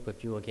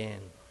with you again.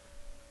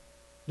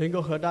 能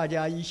够和大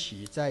家一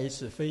起再一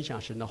次分享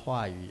神的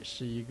话语，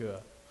是一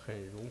个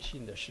很荣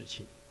幸的事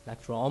情。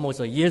Actually,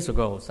 almost a year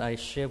ago, I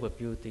shared with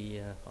you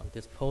on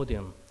this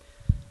podium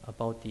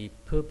about the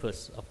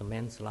purpose of a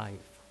man's life.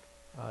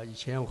 以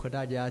前我和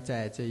大家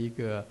在这一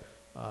个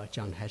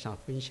讲台上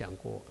分享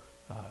过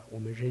我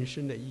们人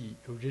生的意义、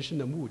人生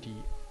的目的。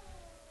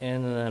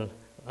And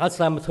last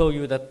time I told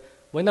you that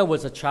when I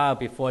was a child,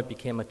 before I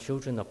became a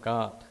children of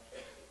God,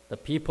 the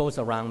people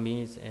around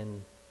me,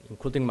 and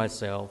including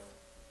myself,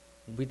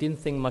 we didn't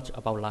think much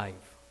about life.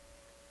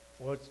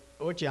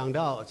 我讲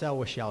到，在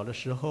我小的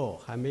时候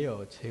还没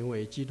有成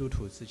为基督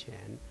徒之前，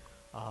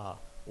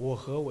我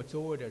和我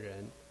周围的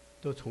人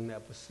都从来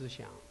不思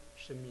想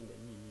生命的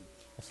意义。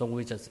So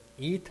we just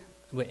ate,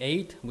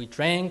 we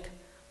drank,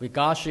 we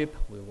gossip,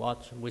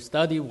 we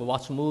study, we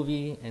watch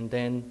movie, and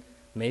then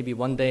maybe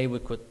one day we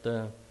could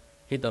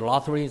hit the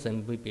lotteries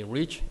and we'd be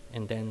rich,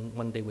 and then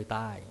one day we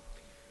die.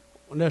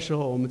 那时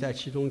候我们在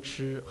其中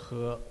吃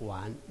喝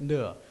玩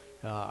乐，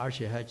而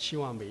且还期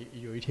望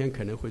有一天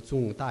可能会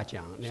中大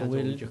奖，那样子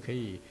我们就可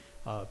以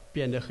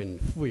变得很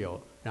富有，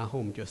然后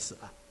我们就死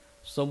了。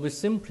So we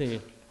simply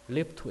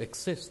live to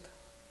exist.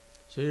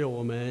 所以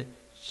我们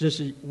这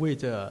是为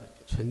着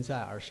存在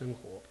而生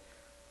活。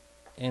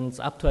And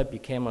after I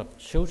became a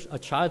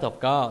child of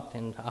God,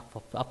 and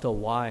after a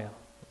while,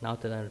 now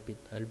that I'm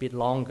a little bit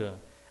longer,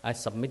 I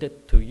submitted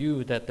to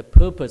you that the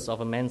purpose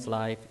of a man's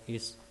life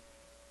is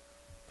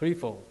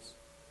threefold.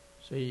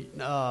 所以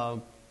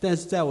但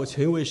是在我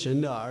成为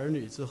神的儿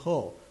女之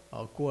后，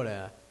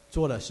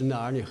做了神的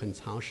儿女很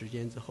长时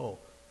间之后，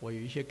我有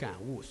一些感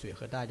悟，所以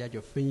和大家就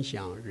分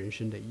享人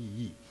生的意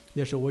义。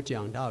那时候我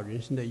讲到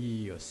人生的意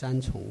义有三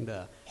重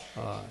的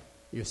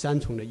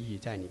意义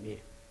在里面。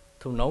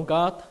To know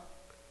God,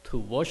 to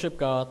worship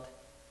God,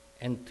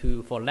 and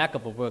to, for lack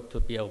of a word, to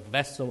be a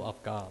vessel of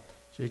God.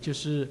 所以就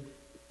是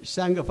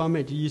三个方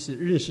面：第一是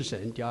认识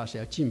神，第二是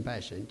要敬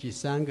拜神，第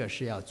三个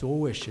是要作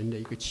为神的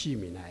一个器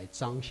皿来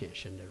彰显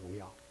神的荣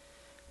耀。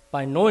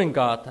By knowing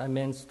God, I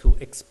meant to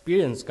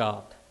experience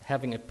God,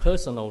 having a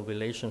personal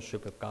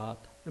relationship with God.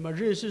 那么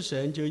认识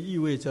神就意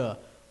味着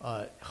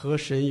和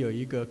神有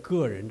一个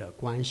个人的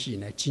关系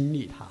来经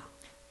历他。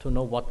To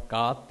know what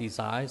God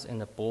desires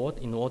and abhors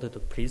in order to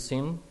please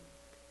Him,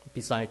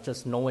 besides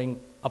just knowing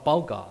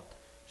about God.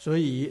 所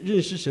以认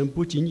识神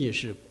不仅仅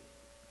是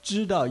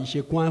知道一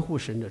些关乎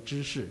神的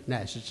知识，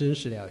乃是真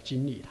实的要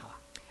经历他。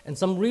And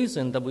some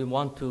reason that we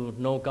want to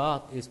know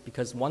God is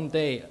because one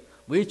day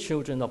we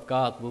children of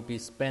God will be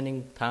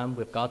spending time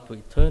with God to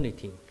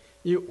eternity.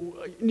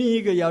 另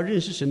一个要认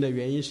识神的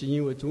原因，是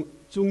因为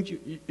终究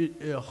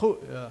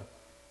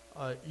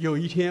有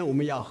一天我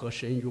们要和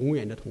神永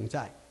远的同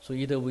在。So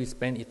either we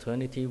spend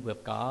eternity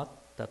with God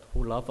that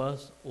who loves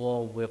us,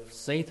 or with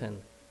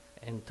Satan,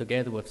 and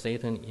together with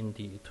Satan in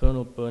the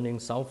eternal burning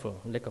sulfur,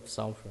 lake of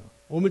sulfur.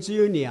 我们只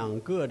有两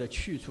个的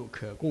去处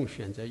可供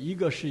选择，一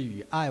个是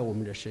与爱我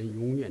们的神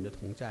永远的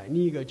同在，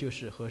另一个就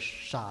是和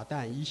撒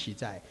旦一起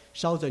在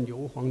烧着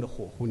硫磺的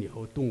火湖里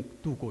头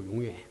度过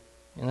永远。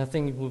And I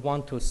think we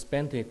want to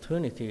spend the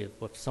eternity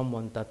with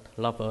someone that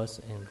loves us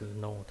and we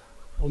know that.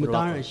 我们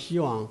当然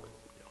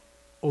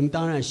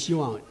希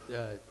望，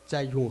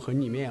在永恒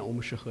里面，我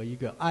们是和一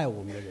个爱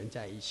我们的人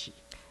在一起。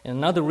And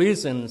another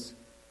reasons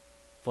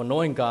for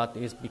knowing God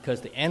is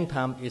because the end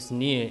time is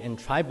near and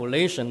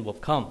tribulation will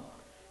come.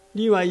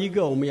 另外一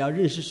个我们要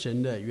认识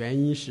神的原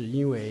因，是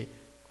因为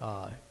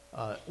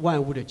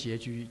万物的结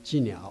局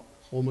近了，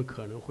我们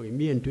可能会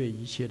面对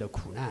一切的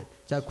苦难。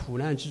在苦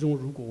难之中，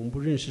如果我们不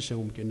认识神，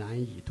我们就难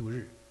以度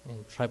日。And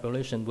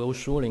tribulation will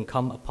surely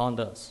come upon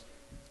us.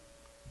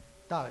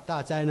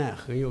 大灾难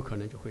很有可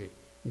能就会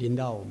临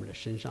到我们的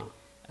身上。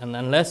And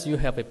unless you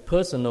have a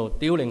personal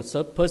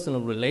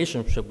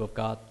relationship with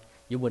God,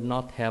 you would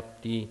not have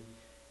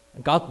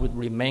God would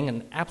remain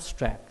an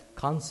abstract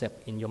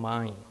concept in your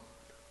mind.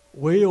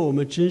 唯有我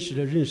们真实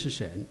的认识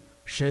神，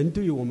神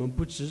对于我们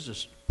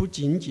不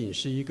仅仅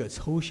是一个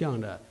抽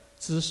象的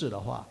知识的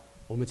话，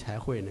我们才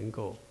会能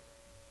够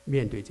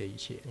面对这一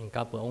切。And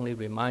God will only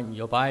remind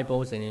your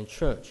Bibles and in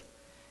church.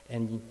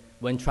 And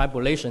when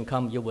tribulation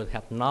comes, you will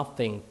have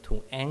nothing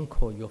to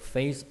anchor your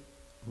faith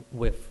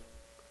with.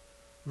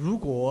 如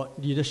果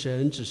你的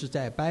神只是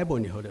在 Bible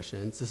里头的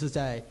神，只是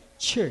在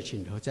church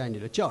里头，在你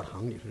的教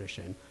堂里头的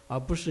神，而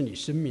不是你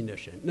生命的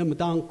神，那么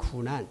当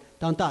苦难、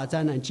当大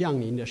灾难降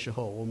临的时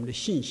候，我们的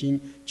信心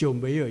就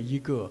没有一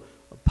个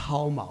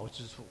抛锚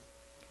之处。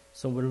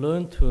So we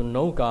learn to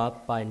know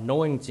God by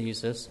knowing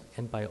Jesus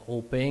and by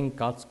obeying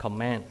God's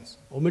commands.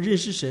 我们认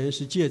识神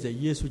是借着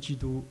耶稣基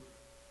督，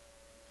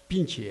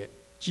并且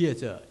借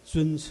着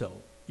遵守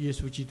耶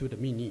稣基督的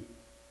命令。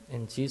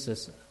And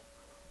Jesus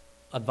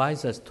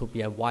advises us to be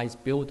a wise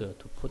builder,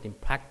 to put in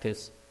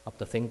practice of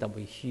the thing that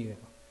we hear.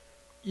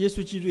 耶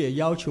稣基督也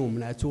要求我们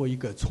来做一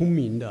个聪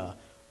明的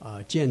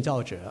建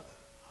造者，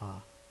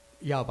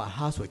要把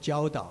他所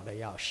教导的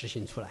要实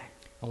行出来。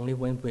Only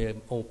when we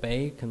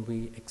obey can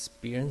we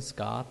experience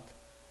God,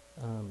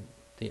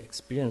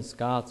 experience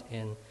God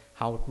and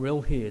how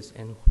real He is,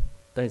 and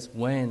that is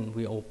when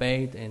we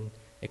obeyed and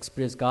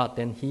experience God,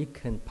 then He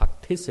can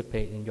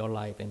participate in your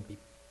life and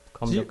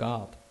become your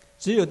God.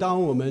 只有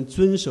当我们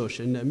遵守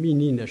神的命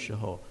令的时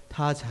候，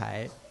他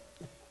才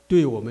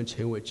对我们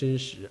成为真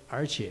实，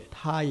而且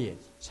他也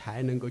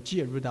才能够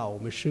介入到我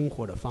们生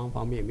活的方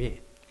方面面。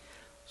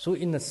So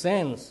in a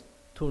sense,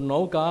 to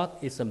know God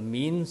is a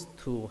means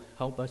to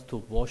help us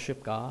to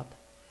worship God,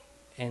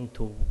 and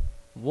to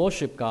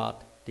worship God,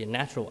 the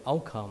natural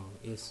outcome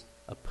is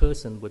a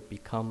person would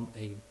become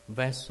a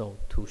vessel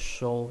to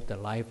show the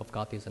life of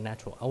God is a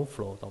natural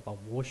outflow of our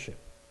worship.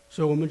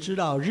 所以我们知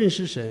道认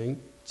识神，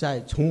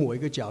从某一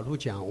个角度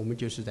讲，我们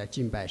就是在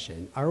敬拜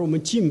神，而我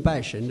们敬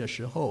拜神的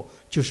时候，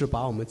就是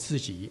把我们自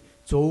己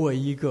作为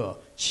一个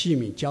器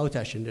皿交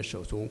在神的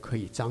手中，可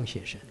以彰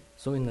显神。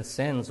So in a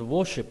sense,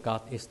 worship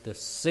God is the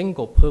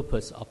single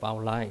purpose of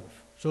our life.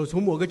 所以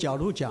从某个角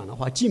度讲的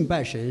话，敬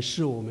拜神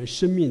是我们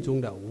生命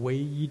中的唯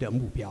一的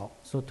目标。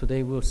So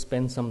today we'll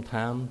spend some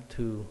time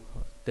to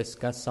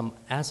discuss some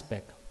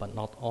aspect, but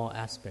not all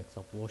aspects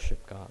of worship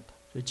God.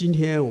 所以今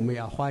天我们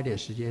要花一点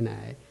时间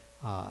来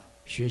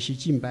学习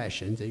敬拜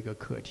神这一个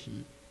课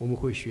题。我们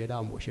会学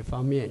到某些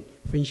方面，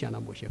分享到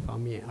某些方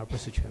面，而不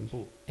是全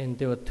部。And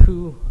there are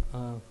two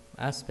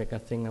aspects I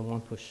think I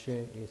want to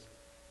share.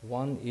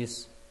 One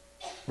is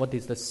what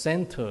is the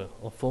center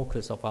or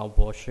focus of our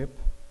worship.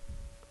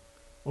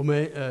 我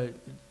们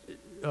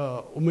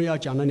要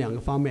讲的两个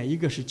方面，一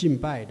个是敬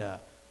拜的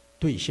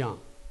对象，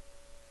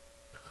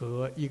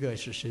和一个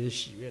是神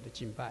喜悦的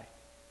敬拜。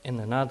And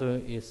another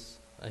is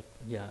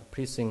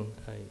pleasing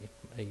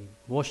a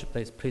worship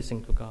that is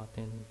pleasing to God.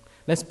 And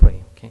let's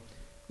pray, okay?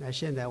 那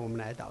现在我们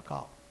来祷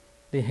告。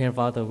Dear Heavenly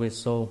Father, we're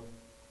so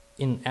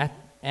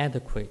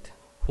inadequate.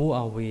 Who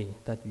are we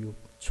that you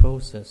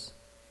chose us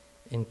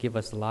and give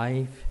us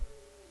life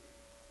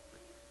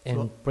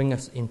and bring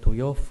us into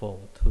your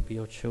fold to be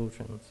your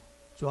children?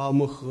 主啊，我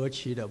们何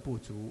其的不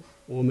足！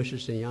我们是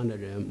怎样的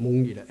人，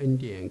蒙你的恩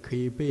典，可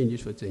以被你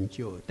所拯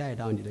救，带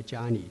到你的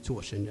家里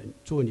做神人，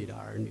做你的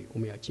儿女。我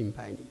们要敬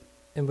拜你。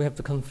And we have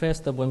to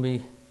confess that when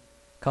we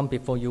come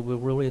before you, we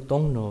really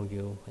don't know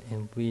you,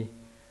 and we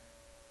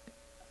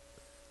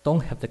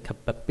don't have the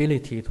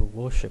capability to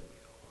worship you.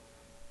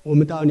 我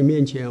们到你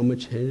面前，我们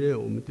承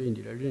认我们对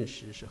你的认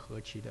识是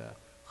何其的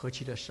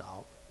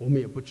少，我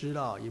们也不知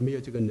道，也没有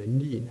这个能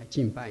力来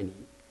敬拜你。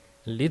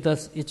Lead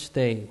us each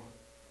day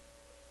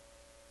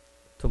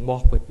to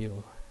walk with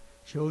you,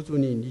 求主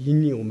你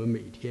引领我们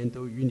每天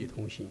都与你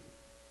同行，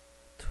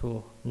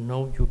 to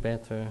know you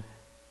better,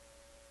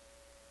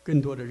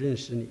 更多的认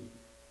识你，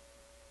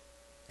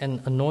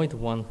 and anoint the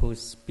one who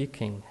is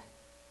speaking,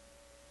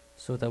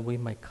 so that we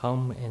might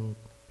come and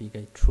be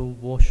a true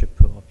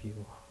worshipper of you.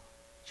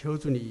 求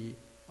主你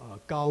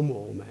高抹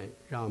我们，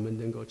让我们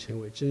能够成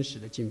为真实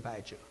的敬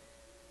拜者。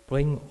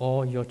Bring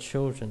all your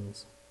children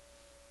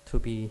to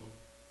be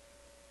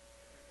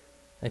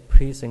a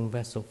pleasing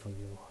vessel for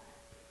you.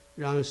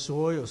 让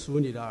所有属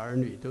你的儿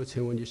女都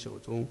成为你手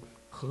中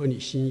合你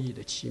心意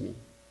的器皿。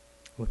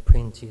 We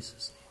pray in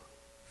Jesus' name.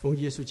 奉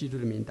耶稣基督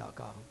的名祷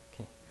告。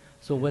 Okay.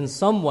 So when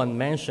someone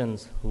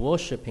mentions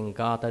worshiping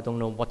God, I don't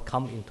know what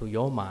comes into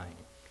your mind.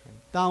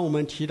 当我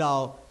们提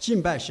到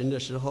敬拜神的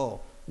时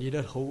候，你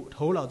的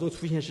头脑中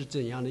出现是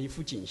怎样的一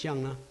幅景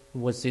象呢？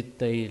 Was it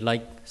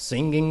like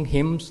singing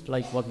hymns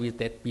like what we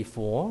did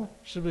before?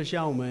 是不是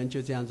像我们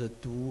就这样子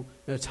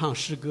唱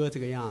诗歌这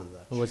个样子？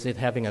 Was it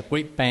having a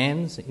great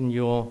band in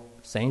your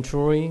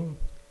sanctuary?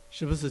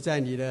 是不是在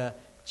你的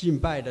敬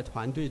拜的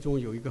团队中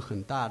有一个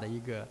很大的一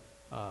个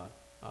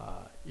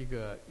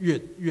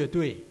乐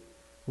队？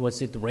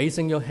 Was it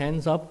raising your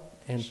hands up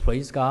and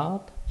praise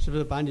God? 是不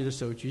是把你的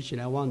手举起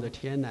来望着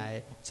天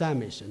来赞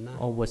美神呢？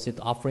 Or was it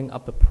offering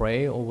up a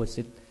prayer? Or was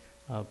it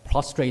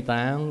prostrate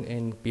down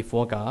and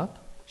before God?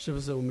 是不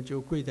是我们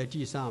就跪在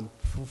地上，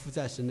匍匐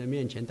在神的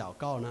面前祷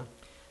告呢？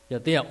 Yeah,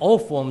 they are all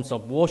forms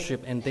of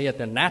worship, and they are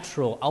the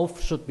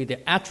should be the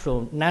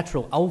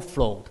natural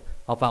outflow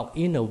of our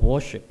inner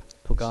worship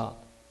to God.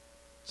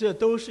 这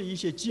都是一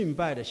些敬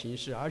拜的形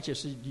式，而且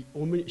是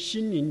我们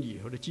心灵里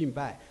头的敬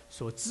拜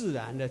所自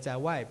然的在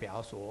外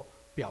表所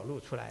表露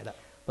出来的。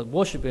 But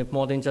worship is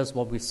more than just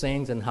what we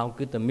sing and how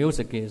good the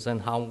music is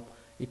and how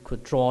it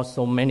could draw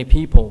so many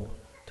people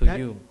to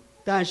you.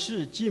 但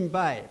是敬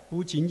拜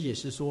不仅仅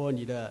是说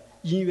你的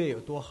音乐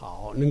有多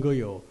好，能够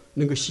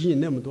吸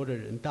引那么多的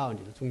人到你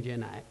的中间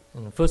来。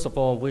 And first of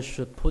all, we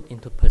should put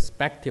into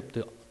perspective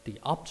the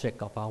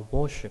object of our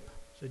worship.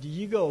 所以第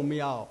一个，我们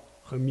要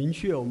很明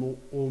确，我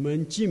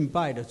们敬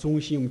拜的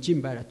中心，我们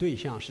敬拜的对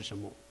象是什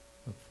么？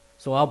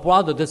 So our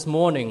brother this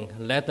morning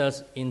led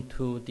us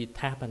into the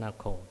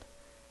tabernacle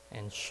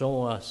and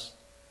show us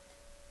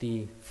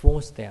the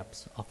 4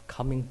 steps of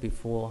coming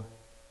before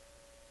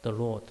the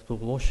Lord to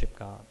worship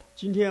God.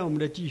 今天我们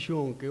的弟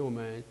兄给我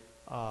们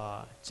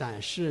展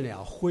示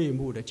了会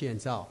幕的建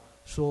造，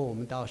说我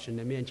们到神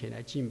的面前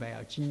来敬拜，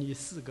要经历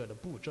4个的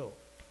步骤。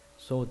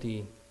 So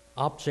the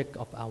object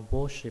of our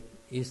worship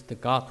is the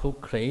God who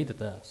created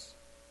us.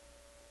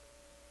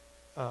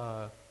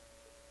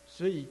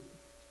 所以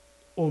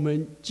我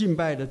们敬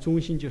拜的中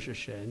心就是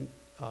神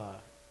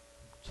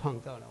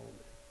创造了我们。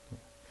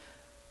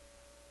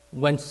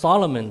When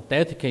Solomon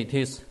dedicated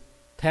his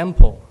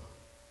temple,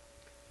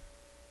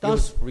 it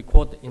was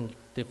recorded in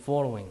the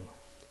following.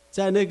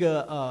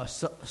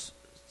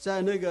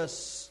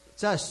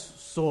 在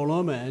所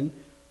罗门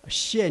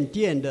献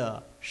殿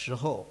的时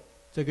候，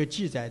这个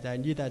记载在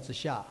历代之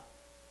下。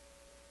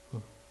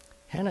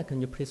Hannah,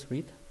 can you please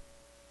read?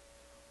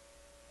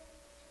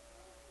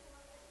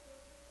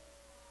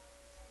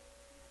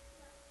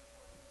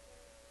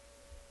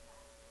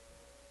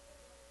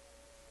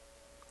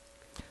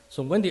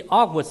 So when the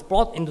ark was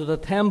brought into the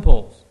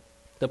temple,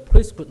 the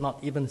priests could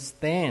not even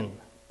stand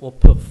or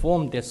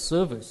perform their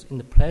service in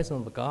the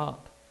presence of God.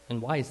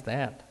 And why is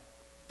that?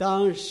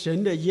 当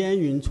神的烟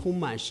云充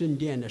满圣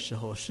殿的时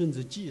候，甚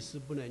至祭司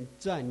不能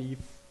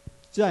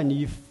站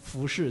立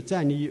服侍、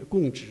站立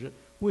供职。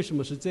为什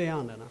么是这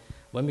样的呢？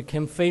 When we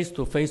came face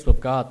to face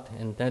with God,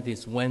 and that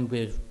is when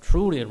we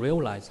truly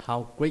realize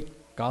how great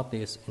God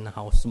is and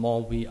how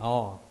small we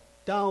are.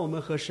 当我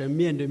们和神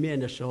面对面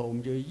的时候，我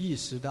们就意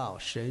识到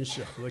神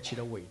是何其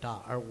的伟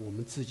大，而我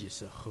们自己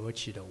是何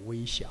其的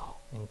微小。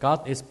And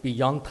God is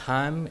beyond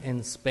time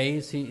and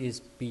space. He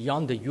is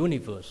beyond the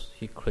universe.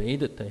 He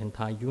created the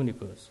entire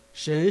universe.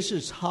 神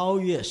是超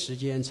越时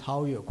间、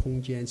超越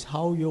空间、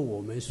超越我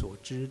们所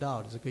知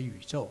道的这个宇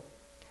宙。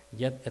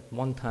 Yet at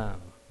one time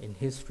in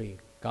history,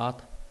 God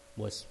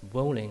was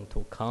willing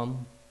to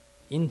come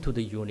into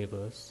the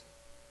universe,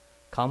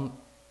 come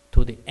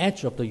to the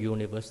edge of the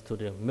universe, to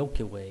the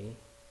Milky Way,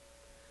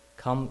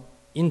 come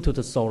into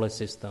the solar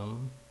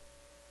system,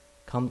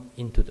 come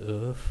into the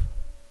earth,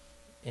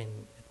 and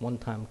at one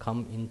time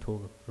come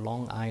into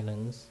Long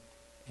Islands,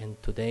 and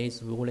today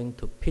is willing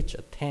to pitch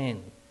a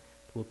tent,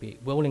 will be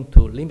willing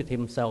to limit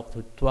himself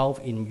to dwell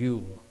in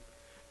you.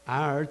 然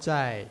而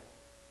在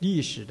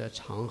历史的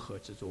长河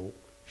之中，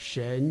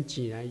神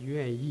竟然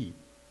愿意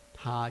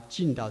他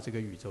进到这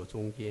个宇宙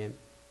中间，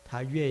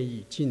他愿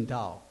意进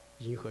到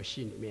银河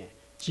系里面，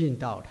进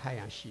到太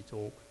阳系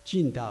中，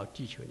进到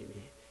地球里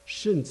面，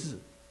甚至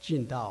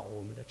进到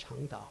我们的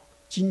长岛。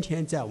今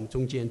天在我们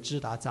中间支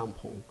搭帐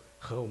篷，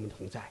和我们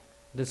同在。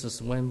 This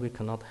is when we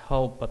cannot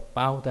help but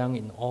bow down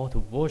in all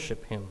to worship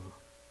him.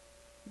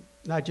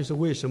 那就是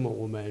为什么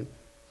我们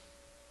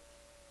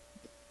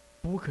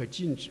不可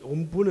禁止，我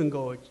们不能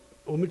够，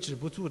我们止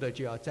不住的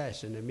就要在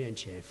神的面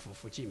前俯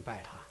伏敬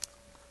拜他。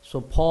 So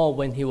Paul,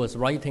 when he was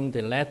writing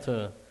the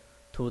letter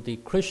to the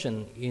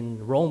Christian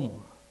in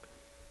Rome,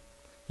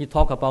 he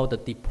talked about the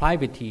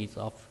depravities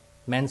of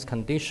man's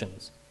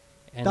conditions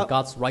and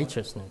God's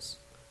righteousness.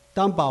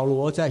 当保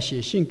罗在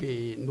写信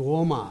给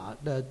罗马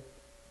的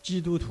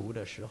基督徒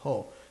的时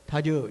候，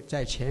他就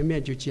在前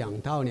面就讲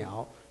到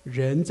了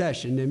人在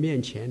神的面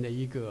前的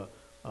一个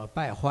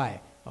败坏，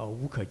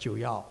无可救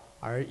药，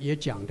而也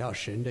讲到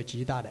神的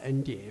极大的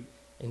恩典。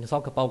 And he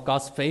talked about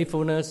God's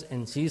faithfulness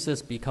and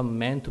Jesus become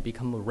man to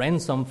become a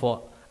ransom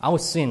for our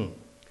sin.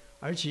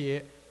 而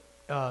且，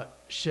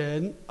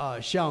神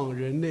向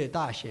人类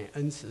大显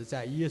恩慈，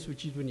在耶稣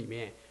基督里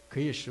面可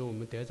以使我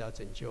们得着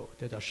拯救，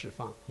得着释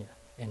放。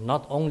 Yeah. And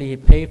not only he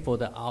paid for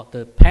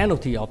the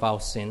penalty of our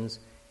sins,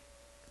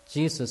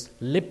 Jesus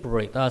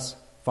liberated us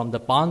from the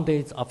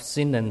bondage of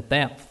sin and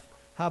death.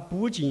 他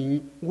不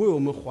仅为我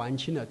们还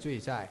清了罪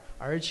债，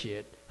而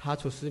且他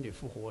从死里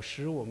复活，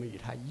使我们与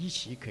他一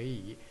起可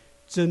以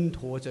挣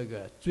脱这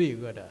个罪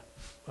恶的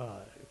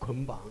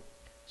捆绑。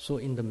 So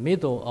in the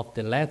middle of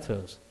the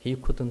letters, he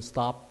couldn't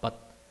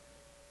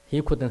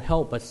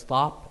help but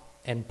stop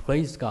and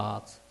praise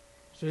God.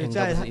 所以 And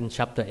在 that 他 was in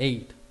chapter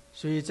 8.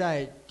 所以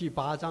在第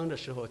8章的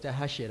时候，在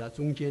他写到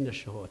中间的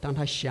时候，当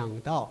他想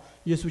到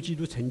耶稣基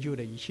督成就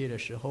的一切的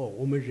时候，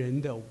我们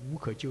人的无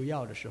可救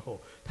药的时候，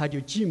他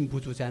就禁不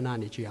住在那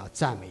里就要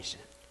赞美神。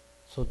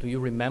 So do you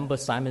remember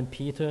Simon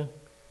Peter?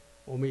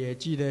 我们也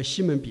记得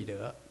西门彼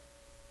得，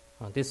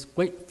 This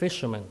great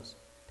fisherman.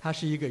 他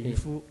是一个渔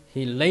夫，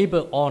 He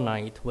labored all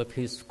night with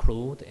his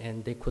crew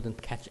and they couldn't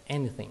catch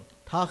anything.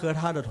 他和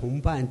他的同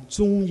伴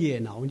终夜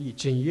劳力，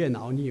整夜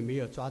劳力，没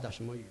有抓到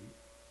什么鱼。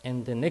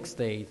 And the next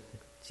day,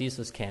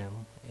 Jesus came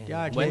and 第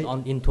二天 went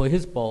on into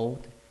his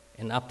boat.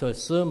 And after a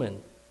sermon,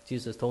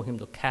 Jesus told him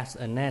to cast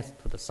a net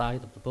to the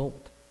side of the boat.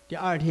 第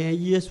2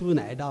天，耶稣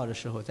来到的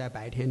时候，在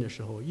白天的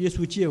时候，耶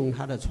稣借用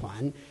他的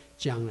船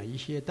讲了一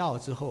些道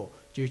之后，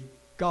就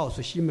告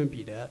诉西门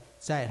彼得，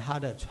在他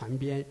的船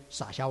边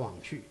撒下网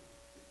去。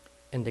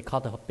 And they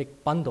caught a big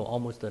bundle,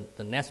 almost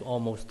the net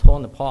almost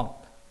torn apart.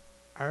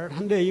 而他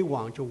那一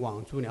网就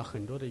网住了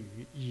很多的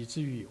鱼，以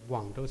至于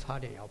网都差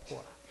点要破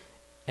了。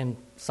 And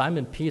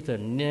Simon Peter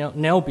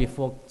knelt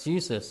before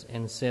Jesus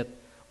and said,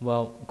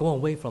 "Well, go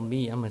away from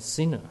me, I'm a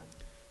sinner."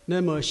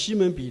 那么西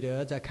门彼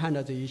得在看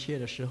到这一切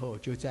的时候，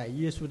就在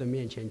耶稣的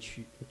面前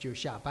去，就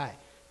下拜，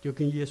就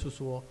跟耶稣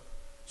说：“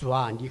主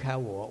啊，离开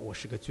我，我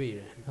是个罪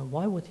人。” And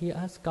why would he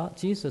ask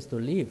Jesus to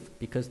leave?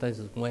 Because that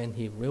is when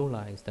he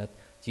realized that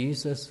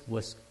Jesus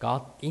was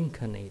God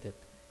incarnated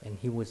and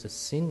he was a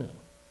sinner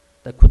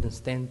that couldn't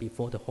stand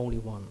before the Holy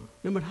One.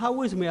 那么他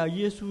为什么要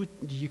耶稣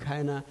离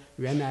开呢？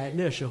原来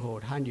那时候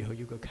他里头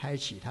有个开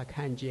启，他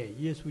看见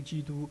耶稣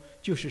基督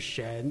就是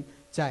神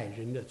在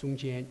人的中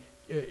间，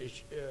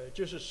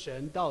就是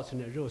神道成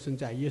的肉身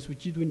在耶稣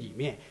基督里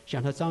面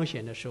向他彰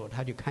显的时候，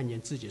他就看见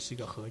自己是一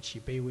个何其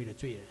卑微的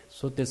罪人。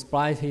 So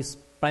despite his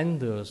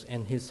splendors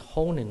and his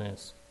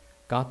holiness,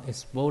 God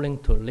is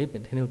willing to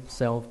limit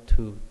himself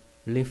to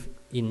live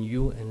in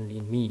you and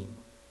in me.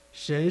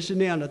 神是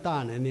那样的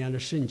大能，那样的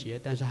圣洁，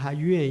但是他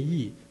愿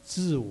意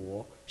自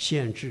我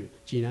限制，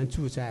竟然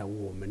住在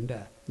我们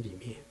的里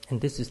面。 And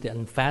this is the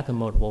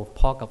unfathomable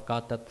part of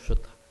God that should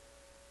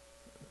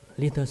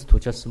lead us to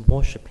just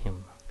worship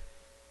him.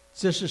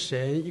 这是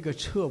神一个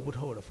测不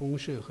透的丰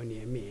盛和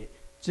怜悯，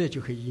这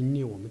就可以引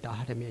领我们到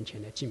他的面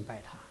前来敬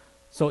拜他。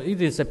 So it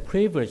is a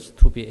privilege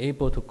to be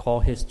able to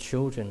call his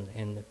children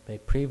and a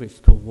privilege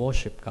to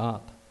worship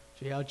God.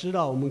 所以要知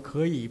道，我们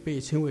可以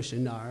被称为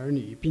神的儿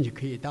女，并且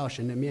可以到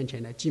神的面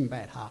前来敬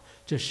拜他，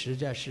这实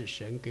在是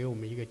神给我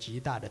们一个极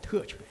大的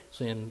特权。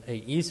 So in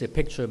an easy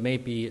picture,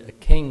 maybe a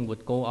king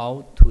would go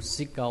out to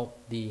seek out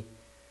the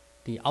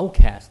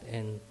outcast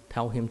and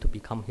tell him to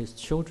become his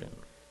children.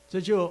 这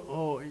就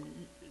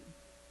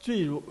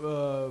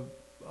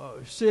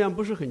虽然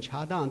不是很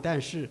恰当，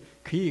但是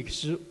可以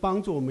是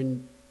帮助我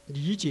们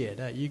理解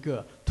的一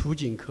个途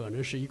径，可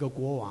能是一个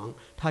国王，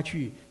他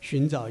去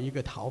寻找一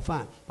个逃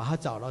犯，把他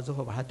找到之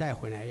后，把他带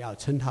回来，要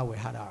称他为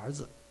他的儿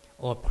子。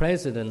 Or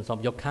presidents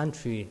of your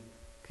country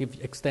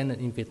extend an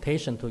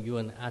invitation to you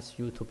and ask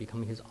you to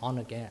become his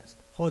honored guest.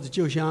 或者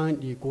就像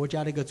你国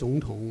家的一个总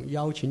统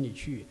邀请你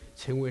去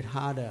成为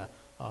他的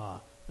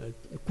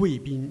贵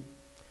宾。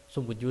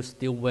 So would you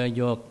still wear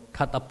your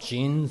cut-up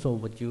jeans, or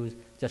would you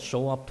just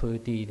show up to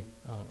the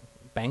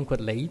banquet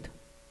late?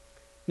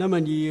 那么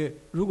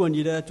如果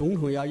你的总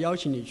统要邀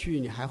请你去，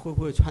你还会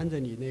不会穿着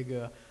你那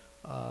个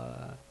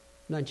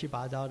乱七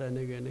八糟的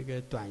那个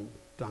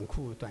短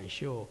裤短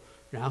袖，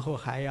然后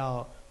还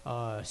要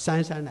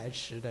姗姗来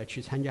迟的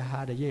去参加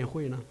他的宴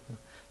会呢？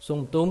 So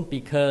don't,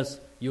 because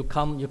you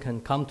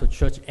can come to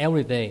church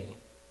every day,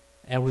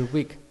 every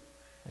week.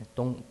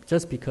 Don't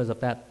just because of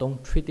that,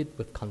 don't treat it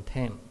with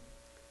contempt.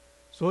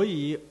 所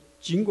以，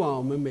尽管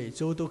我们每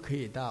周都可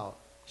以到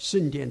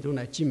圣殿中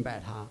来敬拜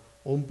他，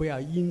我们不要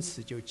因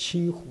此就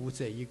轻忽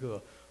这一个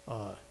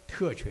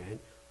特权，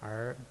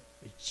而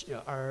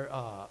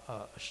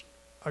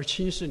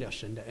轻视了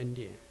神的恩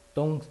典。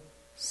 Don't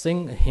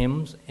sing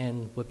hymns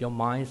and with your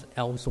minds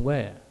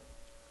elsewhere.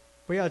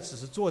 不要只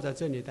是坐在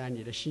这里，但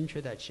你的心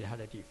却在其他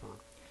的地方。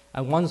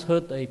 I once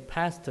heard a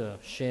pastor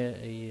share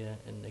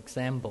an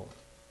example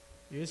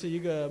有一次，一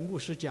个牧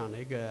师讲了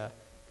一个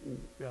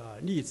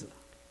例子。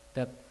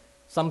 that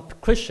some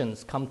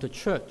Christians come to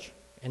church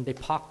and they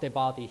park their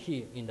body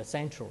here in the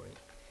sanctuary.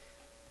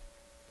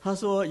 他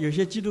说，有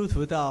些基督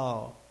徒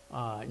到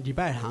礼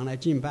拜堂来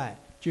敬拜，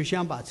就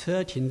像把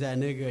车停在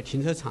那个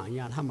停车场一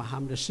样，他把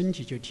他们的身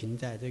体就停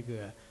在这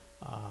个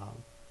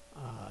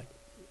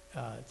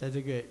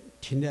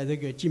停在这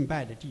个敬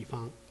拜的地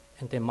方。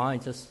 And they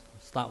might just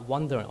start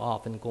wandering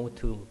off and go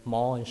to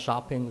mall and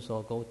shopping,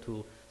 or go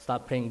to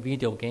start playing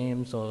video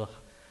games, or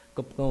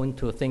going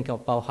to think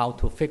about how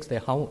to fix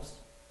their house.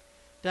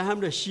 但他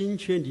们的心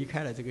却离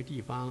开了这个地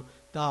方，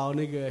到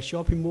那个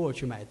shopping mall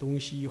去买东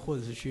西，或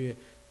者是去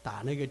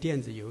打那个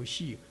电子游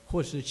戏，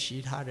或是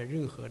其他的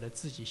任何的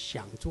自己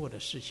想做的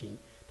事情，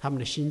他们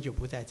的心就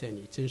不在这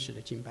里真实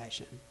的敬拜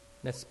神。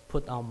 Let's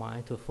put our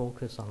mind to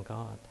focus on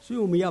God. 所以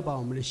我们要把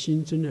我们的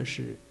心真的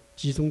是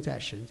集中在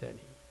神这里。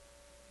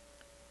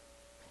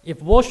 If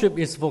worship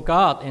is for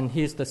God and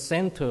He is the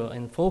center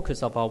and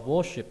focus of our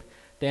worship,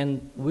 then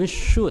we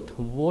should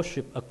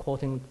worship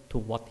according to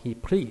what He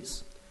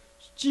pleases.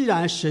 既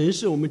然神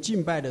是我们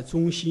敬拜的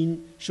中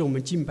心，是我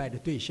们敬拜的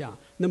对象，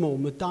那么我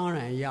们当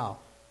然要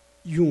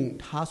用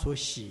他所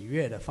喜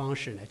悦的方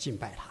式来敬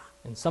拜他。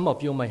 And some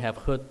of you may have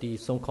heard the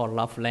so-called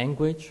love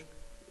language.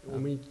 我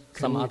们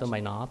可 Some 能 other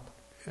may not.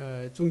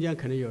 中间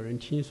可能有人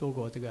听说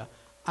过这个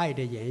爱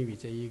的言语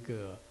这一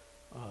个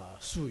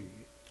术语。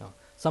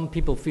 Some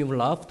people feel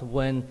loved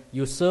when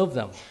you serve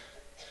them.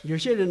 有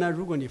些人呢，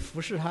如果你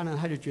服侍他呢，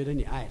他就觉得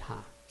你爱他；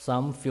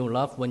 Some feel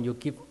loved when you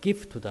give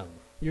gift to them.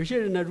 有些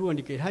人呢，如果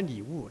你给他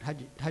礼物，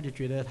他就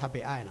觉得他被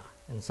爱了；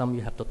 And some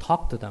you have to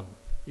talk to them.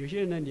 有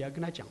些人呢，你要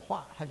跟他讲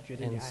话，他就觉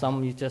得你 And 爱他。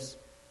 some you just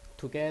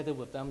together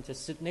with them,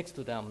 just sit next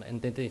to them,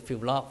 and then they feel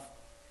love.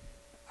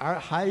 而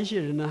还有一些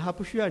人呢，他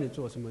不需要你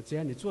做什么，只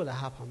要你坐在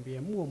他旁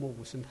边默默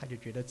无声，他就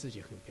觉得自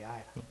己很被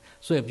爱了。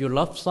 So if you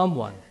love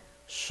someone,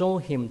 show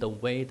him the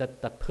way that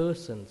the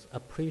persons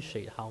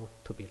appreciate how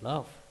to be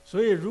loved.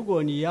 所以，如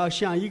果你要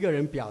向一个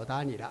人表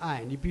达你的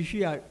爱，你必须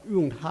要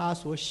用他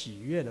所喜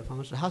悦的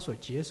方式，他所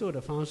接受的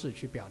方式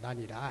去表达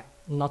你的爱，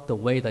 Not the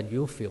way that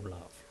you feel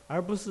love.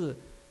 而不是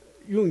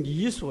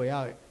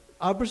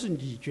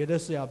你觉得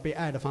是要被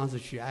爱的方式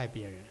去爱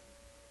别人。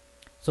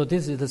 So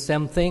this is the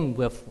same thing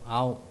with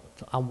our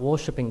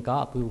worshiping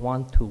God. We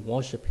want to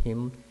worship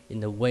Him in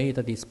the way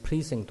that is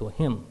pleasing to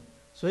Him.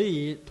 所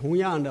以，同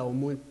样的，我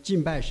们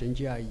敬拜神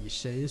就要以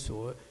神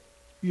所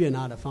悦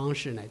纳的方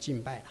式来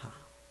敬拜他。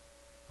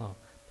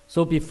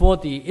 So before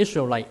the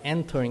Israelites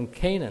entering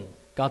Canaan,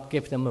 God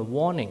gave them a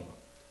warning.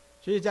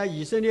 所以在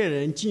以色列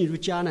人进入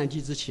迦南地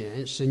之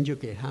前，神就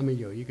给他们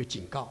有一个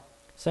警告。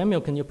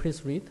Samuel, can you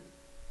please read?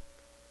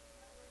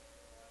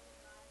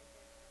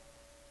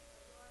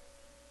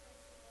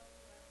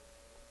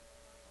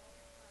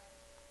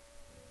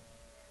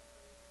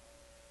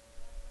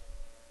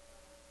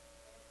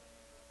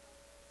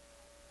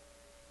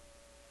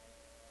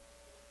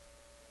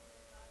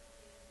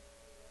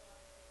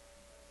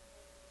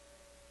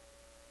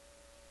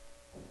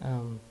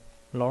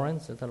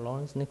 Lawrence, is that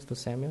Lawrence next to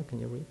Samuel? Can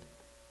you read?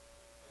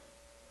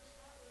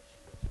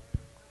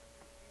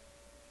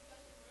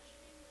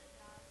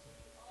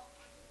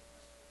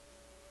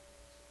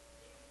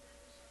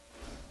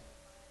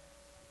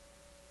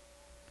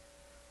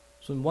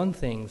 So one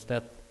thing is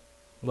that,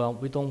 well,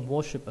 we don't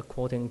worship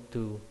according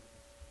to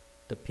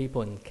the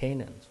people in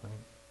Canaan, right?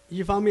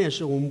 一方面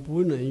是我们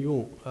不能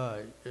用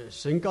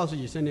神告诉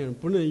以色列人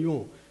不能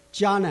用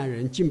迦南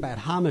人敬拜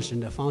他们神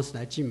的方式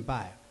来敬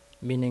拜，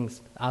 Meaning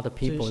other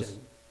people's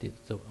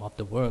of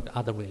the world,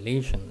 other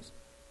religions.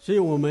 所以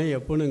我们也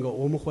不能够，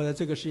我们活在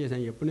这个世界上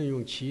也不能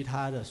用其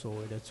他的所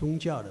谓的宗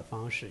教的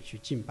方式去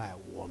敬拜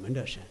我们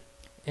的神。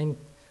 And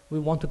we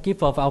want to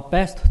give of our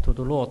best to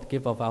the Lord,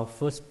 give of our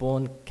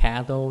firstborn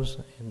cattle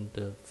and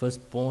the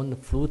firstborn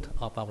fruit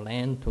of our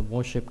land to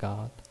worship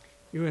God.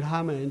 因为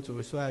他们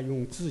总说要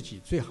用自己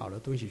最好的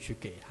东西去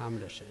给他们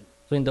的神。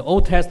 So in the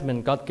Old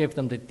Testament, God gave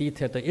them the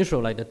detail, the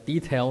Israelites, the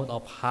detail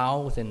of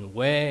how and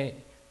where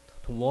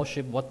to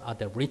worship, what are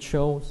the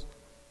rituals.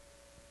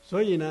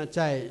 所以呢，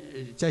在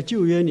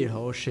旧约里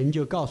头，神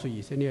就告诉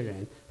以色列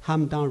人，他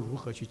们当如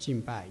何去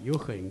敬拜，有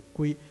很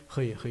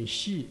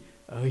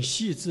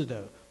细致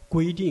的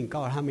规定，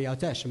告诉他们要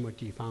在什么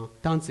地方，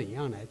当怎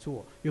样来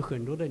做，有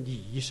很多的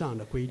礼仪上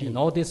的规定。 And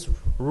all these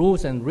rules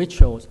and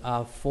rituals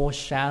are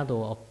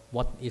foreshadow of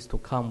what is to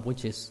come,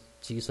 which is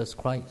Jesus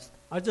Christ.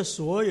 而这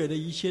所有的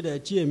一切的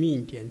诫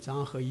命典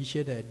章和一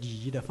些的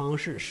礼仪的方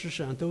式，事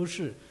实上都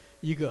是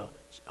一个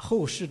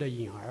后世的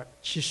影儿，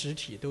其实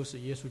体都是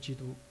耶稣基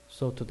督。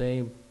 So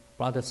today,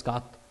 Brother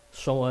Scott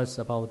showed us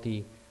about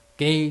the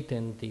gate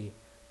and the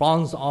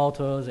bronze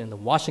altars and the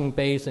washing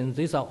basins.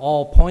 These are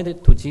all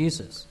pointed to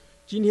Jesus.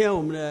 今天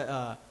我们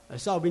的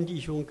少兵弟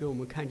兄给我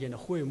们看见的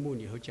会幕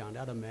里头讲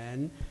到的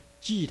门、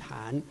祭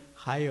坛，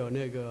还有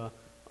那个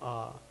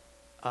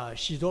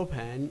洗濯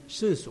盆、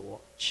圣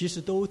所，其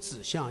实都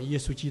指向耶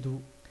稣基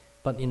督。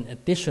 But in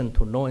addition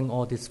to knowing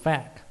all this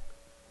fact,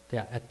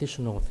 there are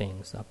additional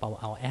things about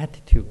our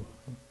attitude.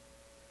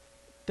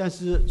 但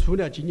是除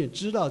了仅仅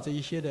知道这一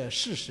些的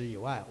事实以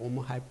外，我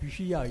们还必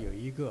须要有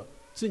一个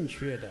正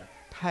确的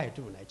态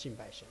度来敬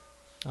拜神。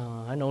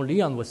 I know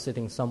Leon was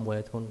sitting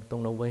somewhere. Don't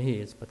know where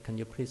he is, but can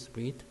you please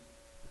read?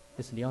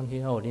 Is Leon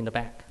here or in the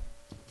back?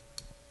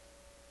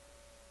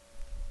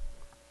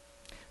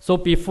 So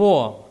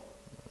before,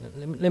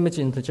 let me just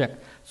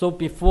interject. So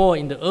before,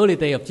 in the early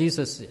day of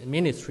Jesus'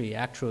 ministry,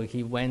 actually,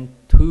 he went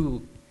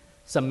to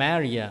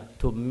Samaria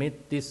to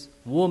meet this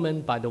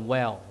woman by the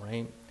well,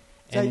 right?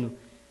 And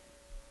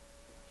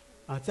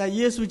在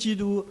耶稣基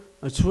督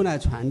出来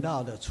传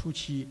道的初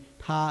期，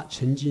他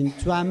曾经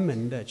专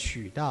门的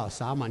取到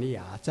撒玛利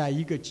亚，在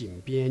一个井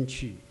边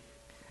去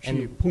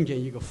碰见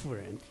一个妇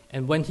人。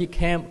 And when he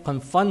came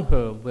confront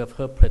her with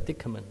her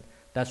predicament,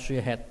 that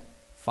she had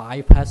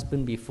 5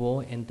 husbands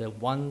before, and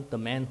the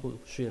man who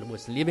she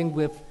was living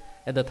with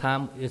at the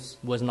time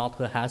was not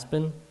her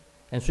husband,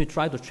 and she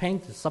tried to change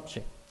the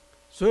subject.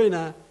 所以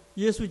呢，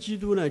耶稣基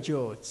督呢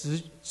就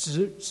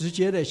直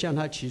接的向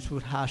他提出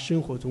他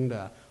生活中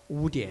的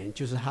污点，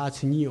就是他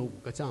曾经有5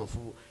个丈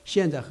夫，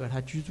现在和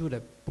他居住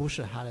的不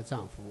是他的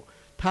丈夫。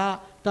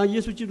当耶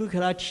稣基督给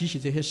他提起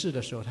这些事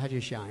的时候，他就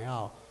想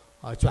要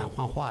转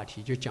换话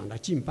题，就讲到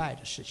敬拜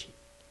的事情。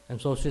 And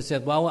so she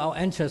said, well, our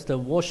ancestors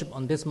worship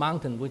on this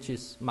mountain, which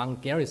is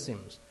Mount Gerizim,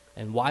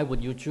 and why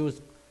would you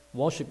choose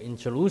worship in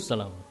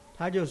Jerusalem?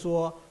 他就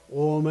说，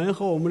我们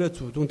和我们的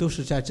祖宗都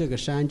是在这个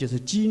山，就是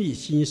基利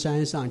心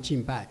山上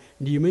敬拜。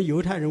你们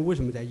犹太人为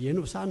什么在耶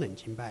路撒冷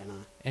敬拜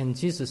呢？ And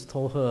Jesus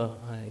told her,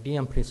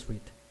 Liam, please read.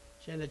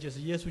 现在就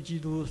是耶稣基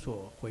督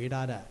所回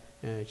答的，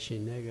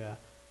请那个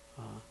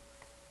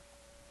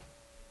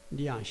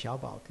利昂小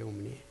宝给我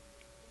们念。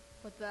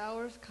 But the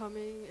hour is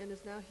coming and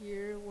is now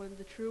here when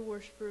the true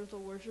worshippers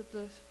will worship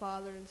the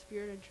Father in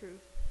spirit and truth.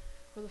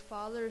 For the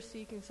Father is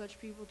seeking such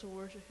people to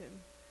worship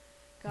him.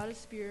 God is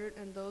spirit,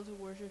 and those who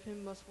worship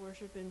him must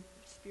worship in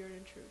spirit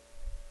and truth.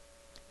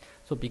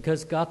 So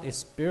because God is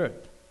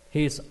spirit,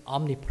 he is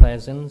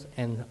omnipresent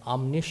and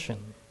omniscient.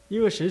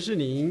 因为神是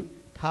灵，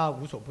他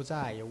无所不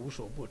在，也无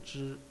所不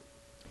知。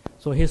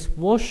 So his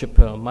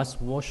worshipper must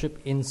worship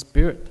in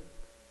spirit.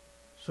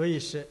 所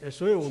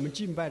以我们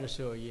敬拜的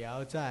时候，也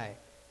要在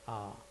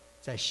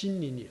心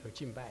灵里头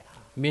敬拜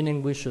他。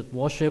 Meaning we should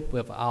worship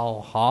with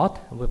our heart,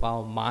 with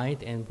our mind,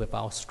 and with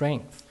our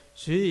strength.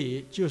 所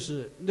以就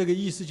是那个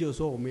意思，就是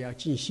说我们要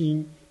尽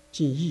心、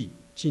尽意、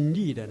尽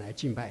力的来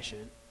敬拜神。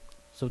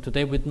 So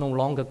today we no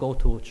longer go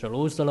to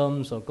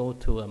Jerusalem or go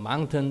to a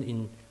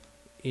mountain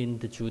in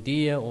the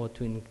Judea or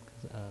to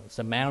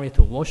Samaria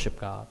to worship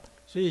God.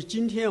 所以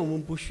今天我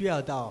们不需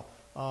要到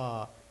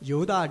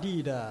犹大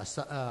地的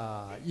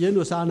耶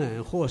路撒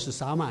冷或是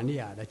撒玛利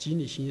亚的基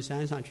利心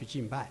山上去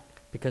敬拜。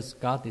Because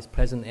God is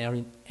present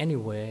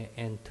anywhere,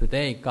 and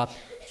today God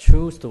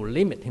chose to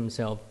limit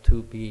Himself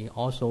to be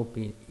also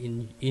be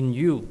in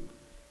you.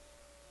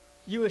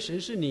 因为神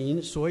是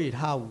灵，所以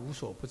他无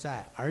所不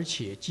在，而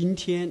且今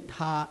天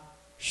他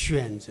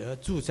选择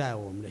住在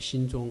我们的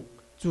心中，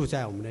住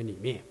在我们的里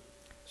面。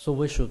So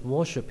we should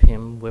worship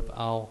Him with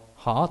our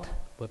heart,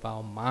 with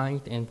our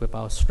mind, and with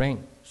our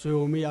strength. 所以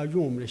我们要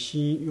用我们的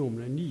心、用我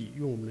们的力、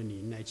用我们的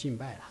灵来敬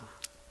拜他。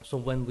So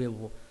when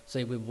we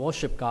say we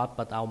worship God,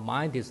 but our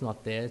mind is not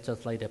there,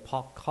 just like the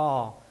parked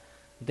car,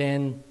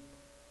 then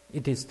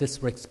it is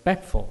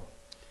disrespectful.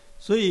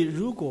 所以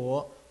如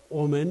果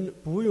我们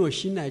不用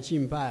心来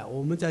敬拜，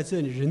我们在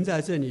这里，人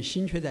在这里，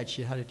心却在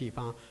其他的地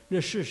方，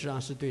那事实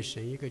上是对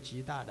神一个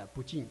极大的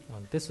不敬。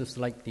This is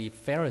like the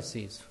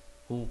Pharisees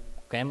who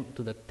came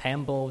to the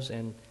temples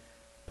and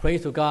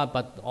prayed to God,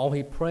 but all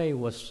he prayed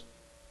was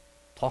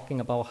talking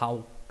about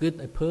how good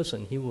a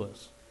person he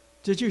was.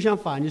 这就像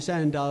法利赛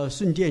人到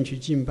圣殿去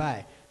敬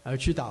拜，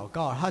去祷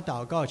告，他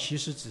祷告其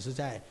实只是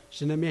在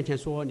神的面前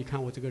说：“你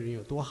看我这个人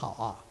有多好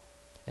啊！”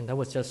 And that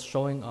was just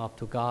showing off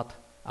to God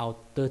our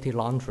dirty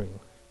laundry.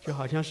 就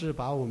好像是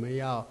把我们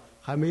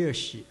还没有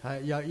洗，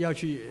要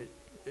去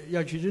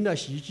扔到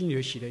洗衣机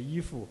里洗的衣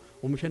服，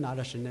我们却拿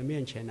到神的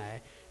面前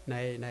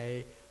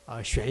来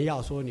炫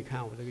耀说：“你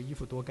看我这个衣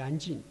服多干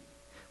净。”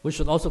 We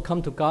should also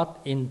come to God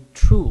in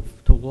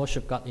truth, to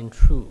worship God in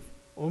truth.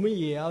 我们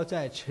也要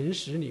在诚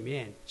实里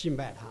面敬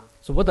拜他。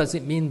So what does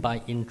it mean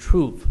by in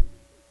truth?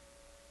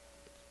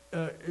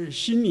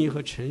 心灵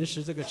和诚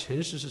实，这个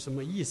诚实是什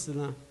么意思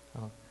呢？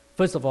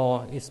 First of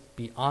all, is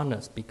be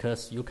honest,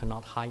 because you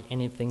cannot hide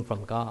anything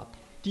from God.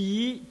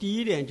 第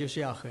一点就是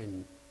要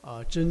很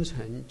真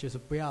诚，就是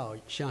不要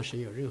向神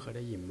有任何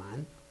的隐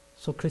瞒。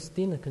So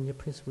Christina, can you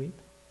please read?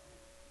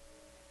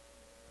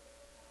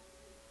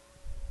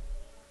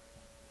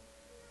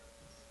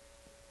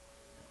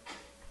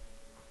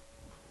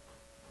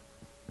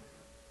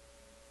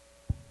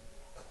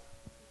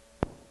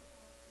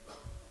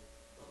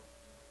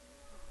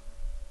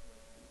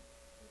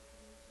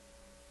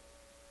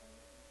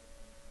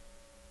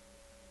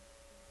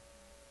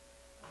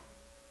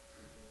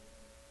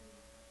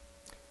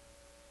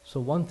 So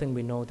one thing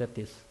we know that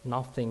is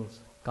nothing,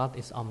 God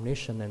is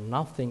omniscient and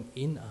nothing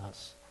in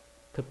us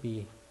could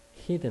be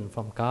hidden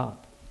from God.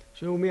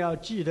 所以我们要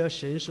记得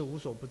神是无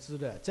所不知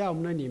的，在我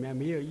们的里面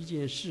没有一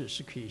件事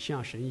是可以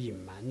向神隐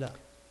瞒的。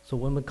So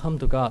when we come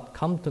to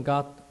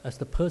God as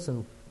the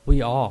person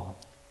we are.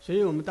 所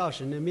以我们到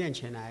神的面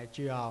前来，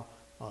就要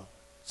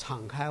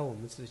敞开我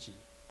们自己。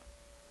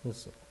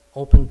It's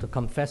open to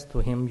confess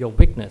to Him your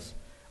weakness,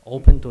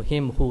 open to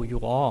Him who you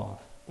are.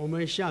 我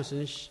们向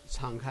神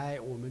敞开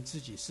我们自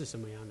己是什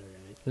么样的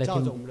人，照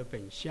着我们的本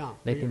相，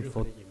没 Let 有 Him 任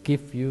何的隐瞒。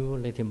 forgive you,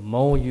 let Him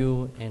mold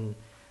you, and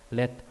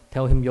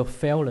tell Him your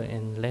failure,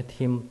 and let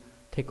Him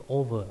take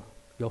over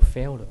your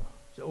failure.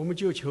 我们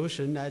就求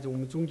神来我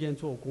们中间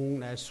做工，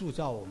来塑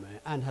造我们，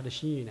按他的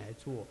心意来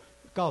做，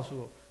告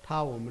诉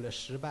他我们的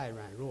失败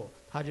软弱，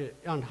他就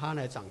让他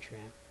来掌权。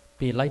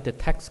 Be like the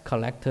tax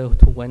collector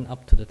who went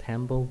up to the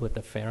temple with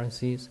the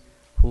Pharisees,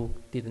 who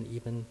didn't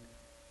even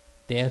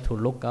dare to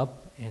look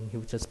up, and he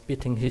was just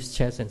beating his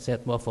chest and said,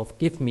 "Well,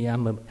 forgive me,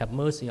 have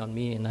mercy on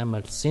me, and I'm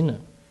a sinner."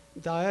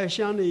 大概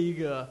像那一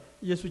个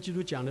耶稣基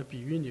督讲的比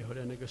喻里头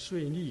的那个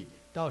税吏，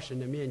到神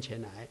的面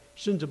前来，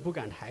甚至不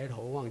敢抬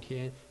头望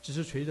天，只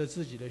是捶着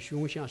自己的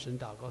胸向神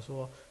祷告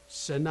说：“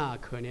神啊，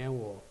可怜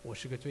我，我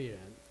是个罪人。”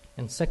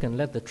 And second,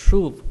 let the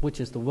truth,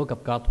 which is the work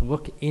of God,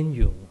 work in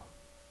you.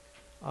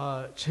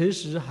 诚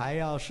实还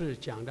要是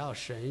讲到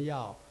神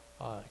要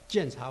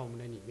鉴察我们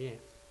的里面。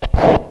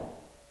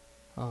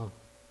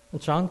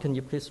John, can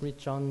you please read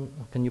John?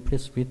 Can you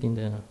please read in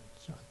the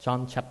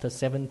John chapter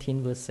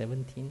 17, verse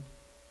 17?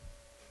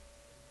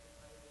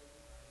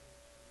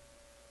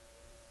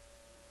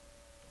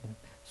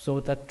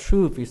 So that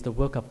truth is the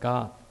work of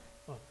God.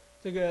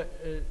 这个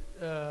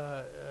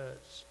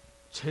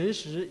诚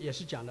实也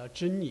是讲到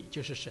真理，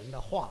就是神的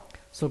话。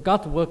So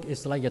God's work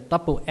is like a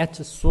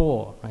double-edged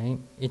sword, right?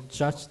 It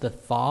judges the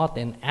thought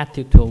and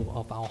attitude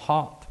of our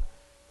heart.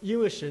 因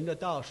为神的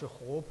道是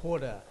活泼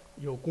的，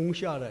有功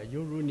效的，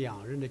犹如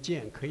两刃的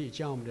剑，可以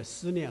将我们的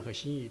思念和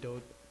心意都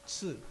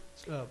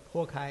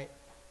剖开。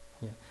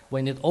Yeah.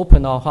 When it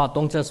opens our heart,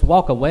 don't just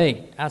walk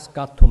away. Ask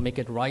God to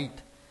make it right.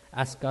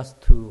 Ask us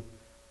to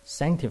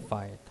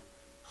sanctify it.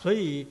 所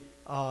以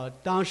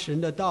当神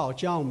的道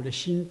将我们的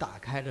心打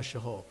开的时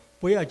候，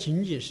不要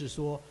仅仅是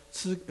说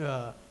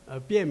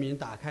辨明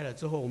打开了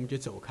之后我们就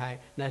走开，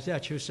乃是要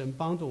求神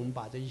帮助我们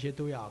把这一切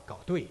都要搞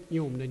对，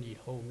因为我们的里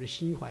头，我们的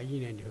心怀意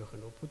念里头有很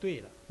多不对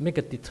了。Make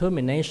a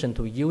determination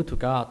to yield to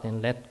God, and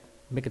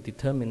make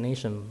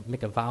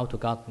a vow to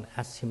God, and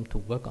ask Him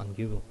to work on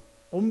you.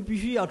 我们必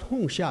须要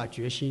痛下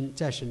决心，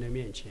在神的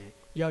面前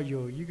要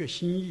有一个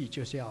心意，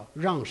就是要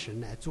让神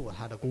来做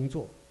他的工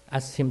作，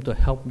 Ask Him to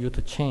help you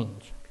to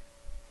change.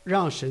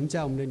 让神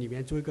在我们的里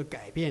面做一个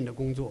改变的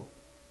工作。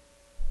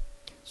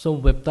So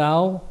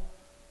without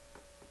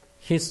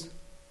His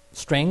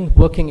strength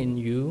working in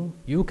you,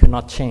 you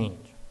cannot change.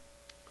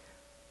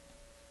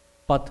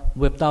 But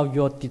without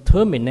your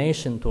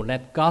determination to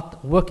let God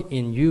work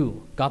in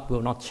you, God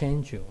will not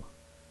change you.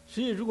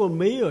 所以，如果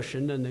没有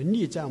神的能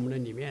力在我们的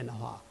里面的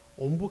话，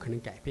我们不可能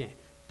改变。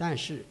但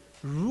是，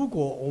如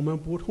果我们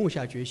不痛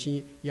下决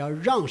心，要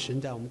让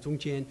神在我们中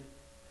间，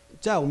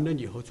在我们的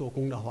里头做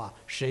工的话，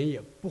神也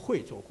不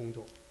会做工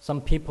作。Some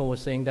people were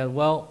saying that,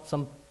 well,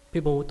 some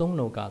people who don't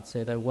know God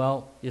say that,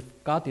 well, if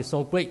God is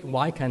so great,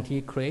 why can't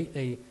He create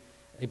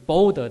a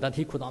boulder that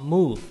He could not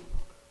move?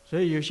 所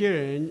以有些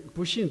人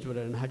不信主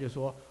的人，他就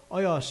说：“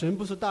哎呀，神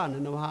不是大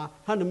能的话，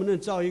他能不能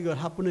造一个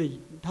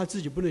他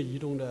自己不能移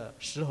动的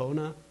石头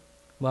呢？”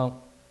 Well,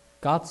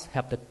 gods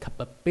have the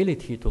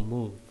capability to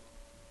move,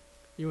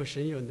 因为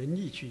神有能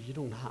力去移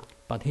动它。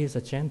 but He is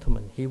a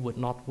gentleman. He would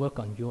not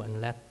work on you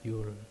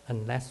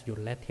unless you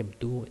let Him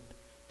do it.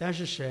 但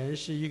是神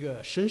是一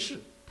个绅士，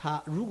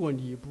他如果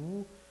你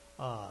不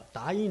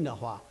答应的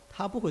话，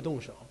他不会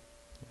动手。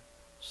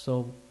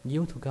 So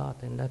yield to God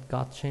and let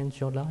God change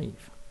your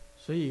life.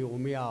 所以我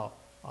们要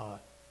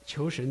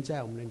求神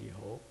在我们的里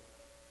头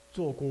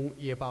做工，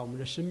也把我们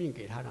的生命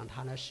给他，让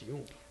他来使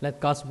用。 Let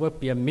God's work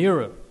be a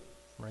mirror,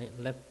 right?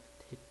 Let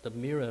the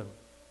mirror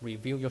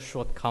reveal your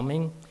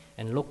shortcoming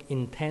and look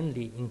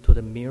intently into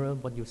the mirror,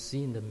 what you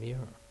see in the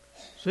mirror.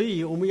 所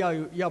以我们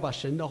要把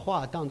神的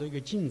话当做一个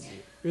镜子，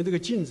因为这个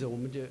镜子，我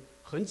们就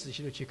很仔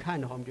细的去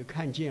看的话，我们就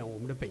看见我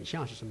们的本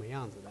相是什么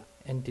样子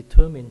的。 And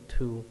determine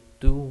to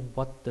do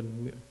what the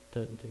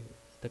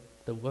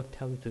work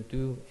tells you to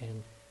do,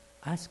 and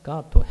ask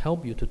God to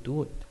help you to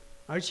do it.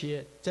 而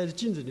且在这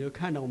镜子里头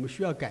看到我们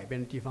需要改变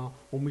的地方，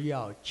我们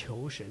要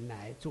求神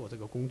来做这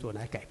个工作，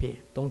来改变。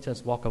 Don't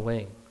just walk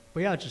away.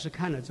 不要只是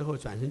看了之后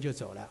转身就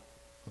走了。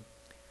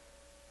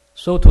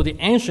 So to the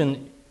ancient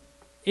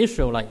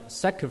Israelite,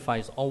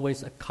 sacrifice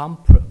always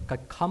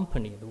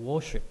accompanied the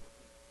worship.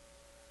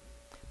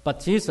 But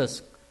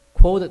Jesus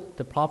quoted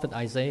the prophet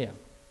Isaiah.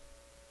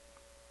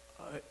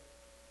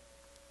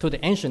 To the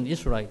ancient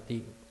Israelite,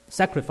 the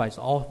sacrifice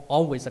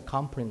always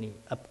accompanied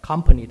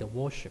the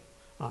worship.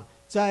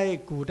 在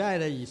古代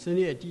的以色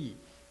列地，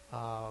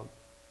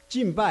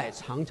敬拜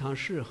常常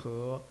是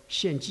和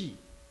献祭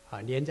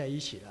连在一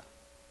起的。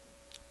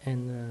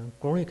 And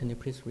Gloria, can you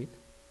please read?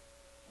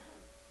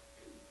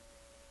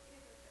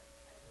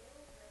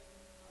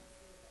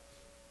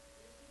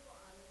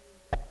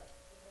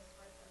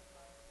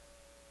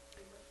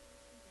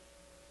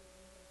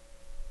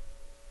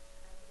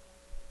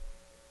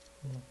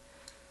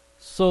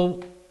 So,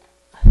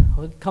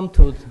 we'll come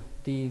to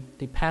the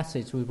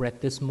passage we read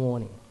this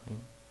morning.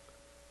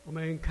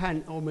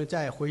 我们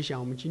再回想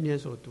我们今天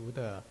所读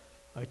的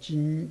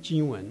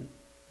经文。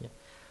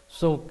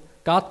 So,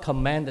 God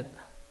commanded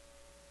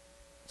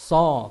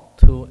Saul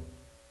to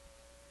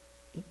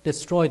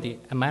destroy the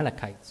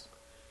Amalekites.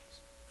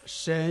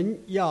 神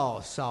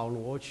要扫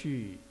罗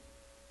去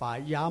把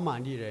亚玛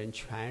力人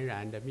全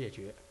然的灭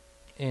绝。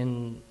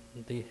 And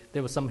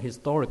there was some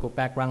historical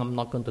background. I'm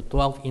not going to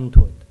delve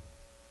into it.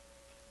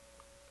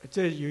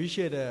 这有一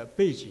些的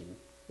背景，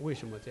为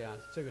什么这样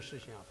这个事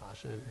情要发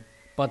生？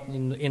 But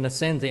in a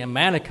sense, the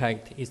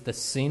Amalekite is the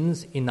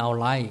sins in our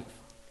life.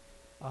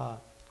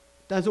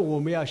 但是我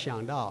们要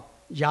想到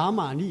亚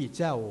玛力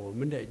在我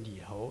们的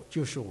里头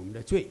就是我们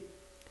的罪。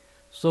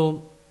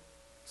 So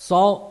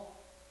Saul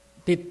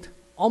did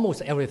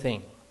almost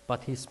everything,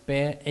 but he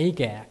spared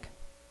Agag,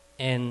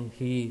 and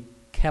he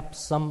kept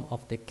some of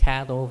the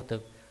cattle,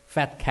 the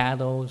fat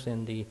cattle,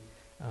 and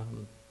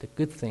the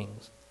good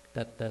things,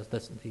 that the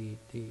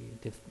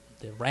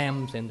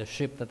rams and the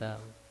sheep that are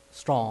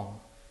strong.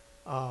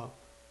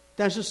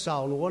 但是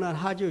扫罗呢，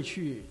他就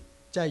去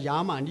在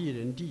亚玛力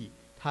人地，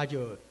他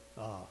就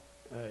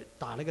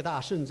打了个大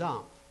胜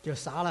仗，就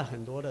杀了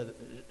很多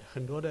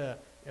的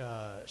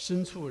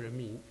牲畜人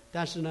民。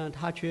但是呢，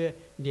他却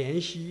怜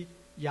惜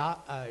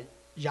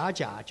雅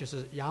甲，就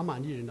是亚玛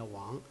力人的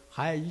王，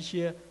还有一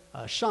些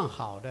上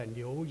好的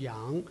牛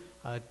羊、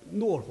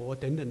骆驼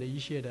等等的一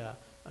些的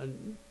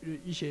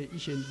一些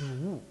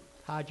掳物，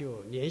他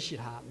就怜惜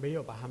他，没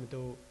有把他们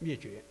都灭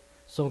绝。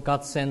 So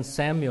God sent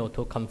Samuel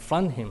to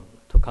confront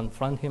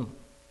him.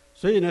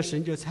 所以呢，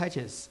神就差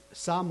遣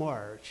撒母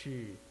耳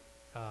去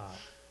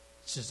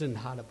指证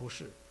他的不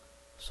是。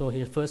 So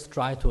he first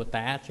tried to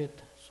attach it.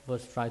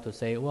 First tried to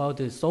say, well,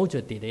 the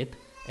soldier did it,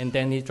 and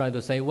then he tried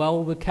to say,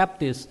 well, we kept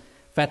these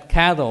fat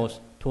cattle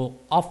to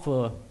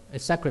offer a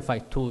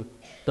sacrifice to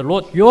the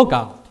Lord your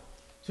God.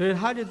 所以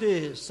他就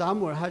对撒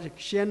母耳，他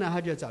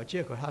就找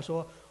借口，他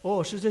说：“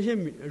哦，是这些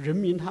人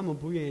民他们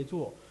不愿意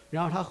做。”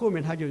然后他后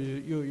面他就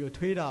又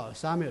推到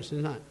撒母耳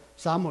身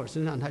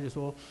上，他就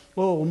说：“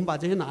哦，我们把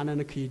这些拿来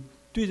呢，可以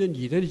对着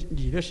你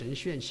的神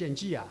献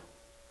祭啊。”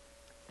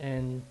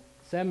 And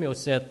Samuel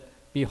said,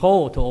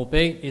 "Behold, to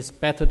obey is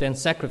better than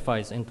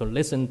sacrifice, and to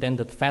listen than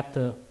the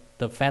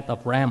fat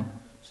of ram."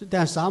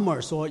 但撒母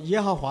耳说：“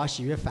耶和华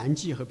喜悦燔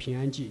祭和平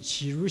安祭，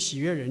岂如喜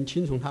悦人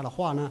听从他的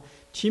话呢？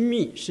听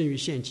命胜于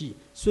献祭，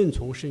顺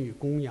从胜于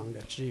公羊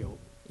的脂油。”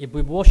 If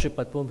we worship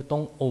but we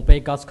don't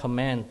obey God's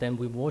command, then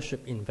we worship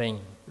in vain.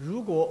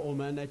 如果我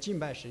们呢敬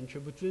拜神却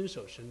不遵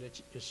守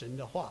神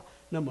的话，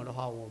那么的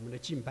话，我们的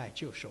敬拜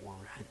就是枉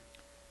然。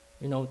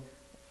You know,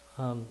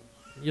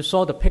 you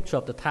saw the picture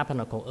of the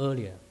tabernacle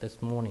earlier this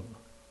morning,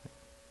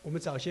 我们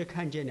早些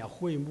看见了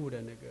会幕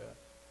的那个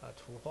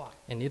图画，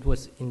 and it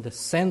was in the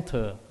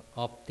center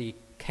of the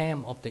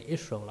camp of the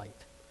Israelite.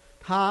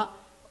 它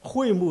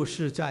会幕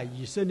是在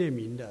以色列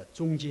民的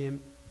中间，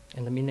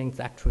 And the meaning is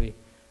actually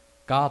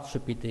God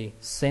should be the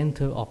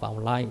center of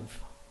our life.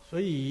 所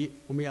以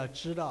我们要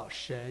知道，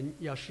神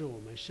要是我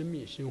们生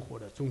命生活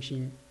的中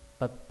心。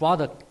 But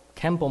Brother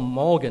Campbell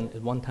Morgan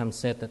at one time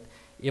said that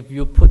if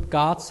you put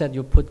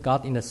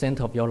God in the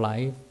center of your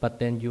life, but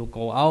then you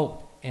go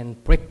out and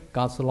break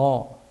God's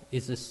law,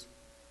 it is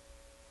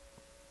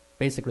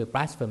basically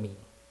blasphemy.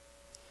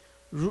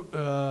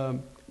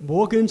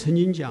 摩根曾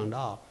经讲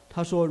到，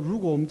他说，如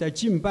果我们在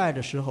敬拜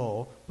的时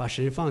候把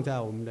神放在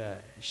我们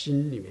的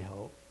心里面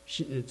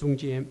中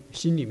间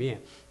心里面，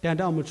但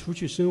当我们出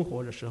去生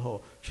活的时候，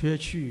却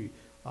去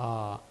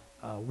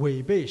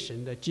违背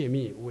神的诫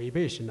命，违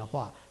背神的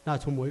话，那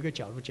从某一个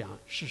角度讲，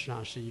事实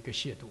上是一个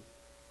亵渎。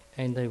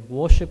And the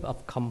worship of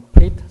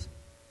complete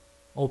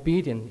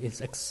obedience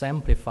is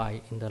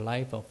exemplified in the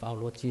life of our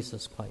Lord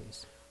Jesus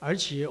Christ. 而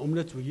且我们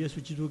的主耶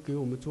稣基督给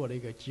我们做了一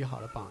个极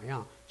好的榜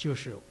样，就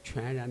是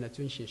全然的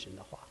遵行神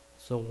的话。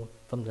So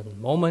from the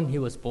moment he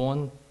was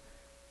born,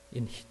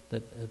 in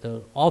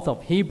the author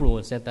of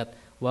Hebrews said that,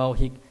 well,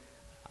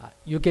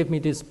 you gave me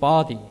this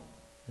body,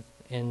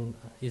 and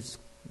it's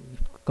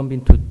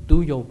coming to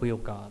do your will,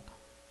 God.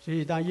 所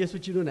以当耶稣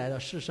基督来到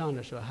世上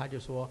的时候，他就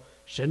说：“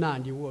神啊，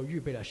你为我预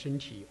备了身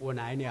体，我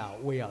来了，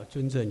我要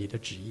遵着你的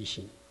旨意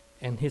行。”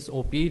 And his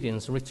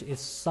obedience reached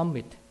its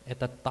summit at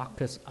the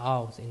darkest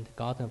hours in the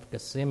Garden of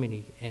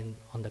Gethsemane and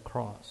on the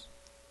cross.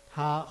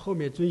 他后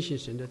面遵行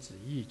神的旨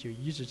意，就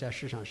一直在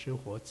世上生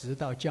活，直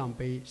到降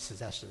杯死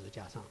在十字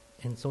架上。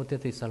 And so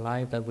that is a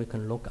life that we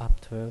can look up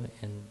to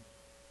and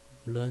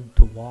learn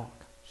to walk.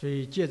 所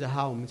以借着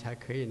他，我们才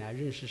可以来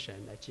认识神，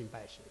来敬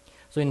拜神。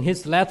 So in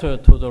his letter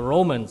to the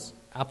Romans,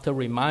 after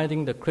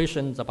reminding the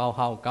Christians about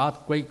how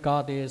great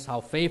God is,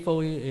 how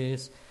faithful He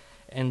is,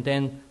 and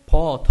then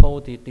Paul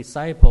told the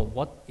disciple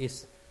what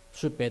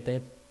should be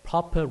their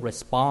proper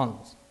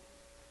response.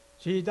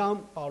 所以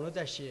当保罗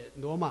在写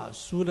罗马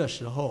书的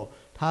时候，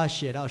他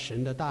写到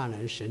神的大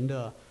能、神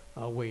的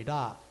伟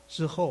大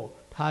之后，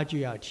他就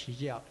要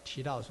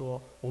提到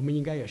说，我们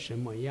应该有什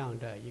么样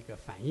的一个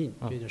反应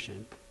对着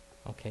神。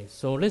 Okay,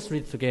 so let's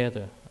read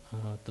together.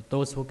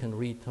 Those who can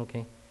read,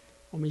 okay.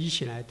 我们一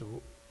起来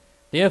读。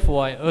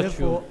 Therefore, I urge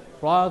you,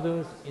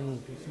 brothers, in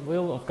the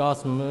will of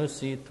God's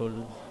mercy, to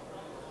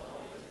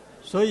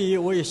所以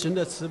我以神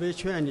的慈悲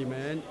劝你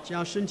们，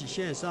将身体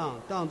献上，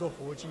当作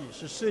活祭，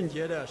是圣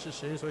洁的，是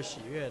神所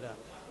喜悦的。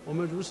我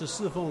们如此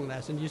侍奉，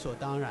乃是理所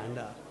当然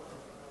的。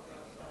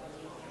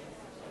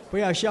不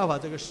要效法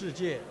这个世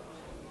界，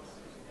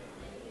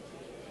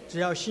只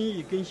要心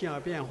意更新而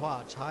变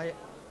化，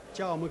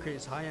叫我们可以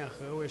察验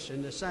何为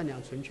神的善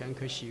良、纯全、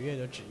可喜悦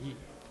的旨意。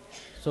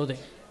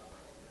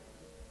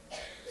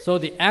 So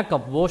the act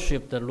of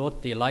worship the Lord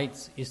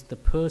delights is the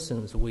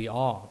persons we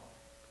are.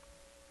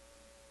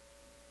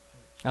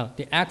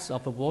 The acts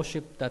of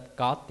worship that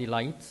God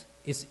delights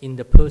is in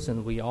the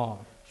person we are.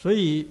 所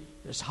以，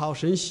好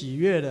神喜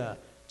悦的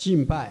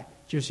敬拜，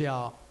就是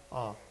要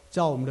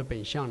照我们的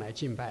本相来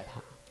敬拜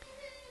他。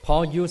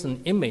 Paul used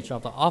an image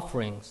of the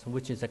offerings,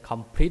 which is a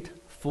complete,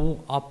 full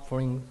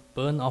offering,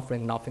 burnt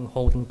offering, nothing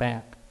holding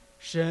back.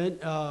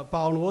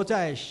 保罗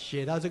在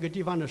写到这个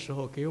地方的时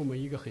候，给我们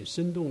一个很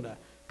生动的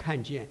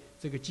看见，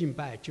这个敬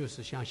拜就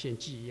是像献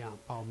祭一样，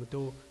把我们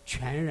都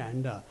全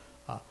然的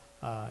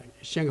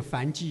像个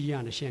燔祭一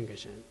样的献给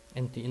神。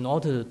 And in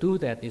order to do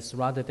that is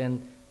rather than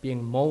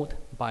being molded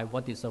by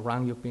what is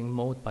around you, being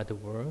molded by the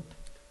world.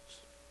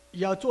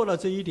 要做到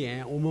这一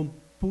点，我们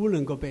不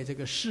能够被这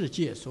个世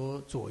界所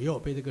左右，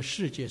被这个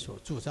世界所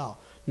铸造，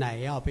乃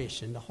要被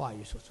神的话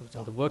语所铸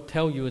造 So。the word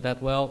tell you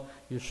that, well,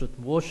 you should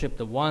worship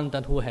the one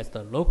who has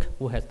the look,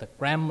 who has the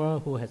grammar,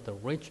 who has the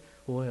rich,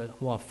 who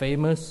are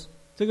famous.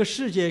 这个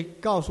世界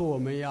告诉我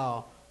们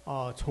要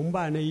崇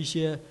拜那一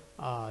些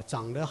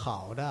长得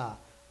好的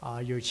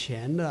有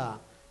钱的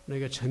那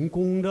个成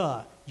功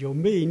的有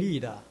魅力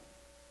的。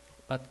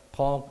 But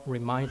Paul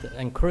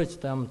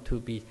encouraged them to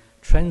be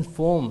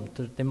transformed,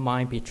 their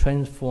mind be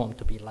transformed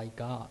to be like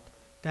God.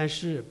 但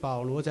是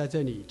保罗在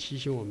这里提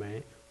醒我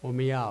们，我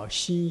们要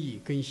心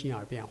意更新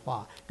而变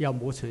化，要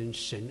磨成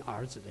神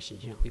儿子的形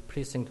象。 Be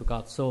pleasing to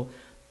God. So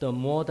the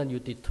more that you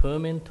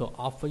determine to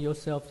offer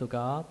yourself to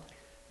God,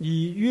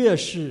 你越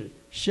是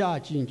下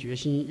定决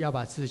心要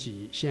把自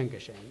己献给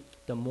神，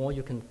 the more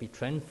you can be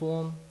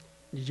transformed,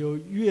 你就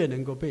越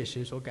能够被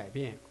神所改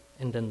变。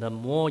 and then the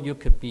more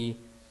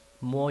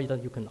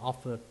that you can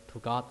offer to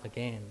God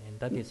again. And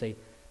that is a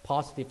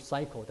positive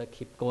cycle that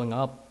keeps going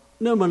up.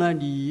 那么呢，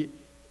你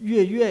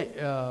越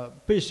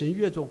被神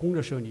越做工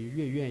的时候，你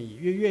越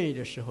愿意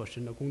的时候，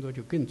神的工作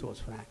就更做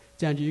出来，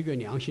这样就一个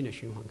良性的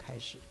循环开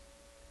始。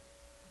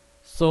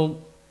 So,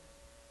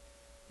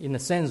 in a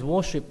sense,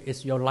 worship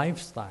is your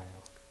lifestyle.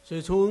 所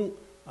以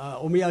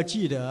我们要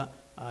记得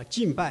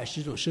敬拜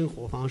是一种生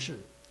活方式。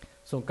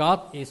So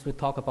God is, we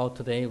talk about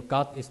today,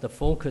 God is the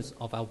focus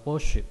of our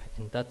worship,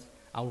 and that's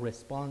our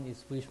response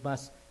is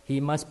He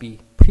must be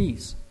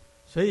pleased.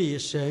 所以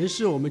神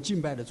是我们敬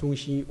拜的中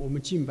心，我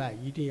们敬拜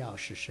一定要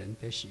使神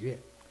得喜悦。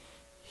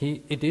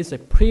It is a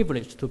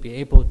privilege to be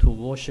able to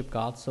worship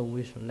God, so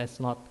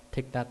let's not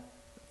take that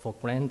for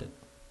granted.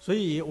 所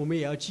以我们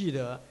也要记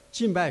得，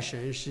敬拜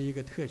神是一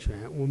个特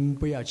权，我们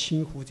不要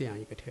轻忽这样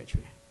一个特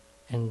权。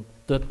And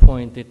third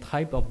point, the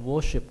type of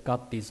worship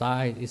God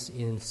desires is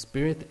in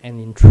spirit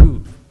and in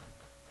truth.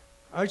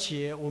 而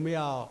且我们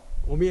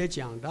也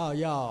讲到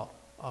要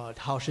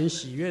讨神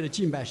喜悦的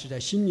敬拜是在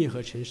心灵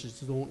和诚实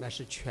之中，那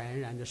是全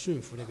然的顺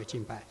服的一个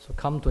敬拜。So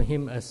come to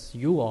Him as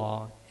you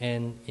are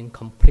and in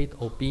complete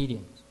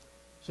obedience.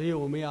 所以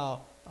我们要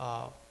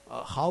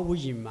毫无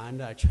隐瞒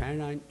的、全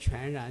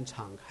然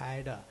敞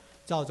开的，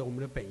照着我们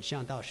的本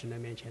相到神的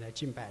面前来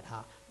敬拜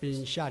他，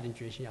并下定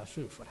决心要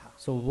顺服他。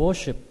So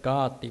worship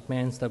God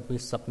demands that we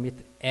submit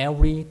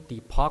every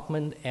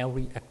department,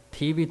 every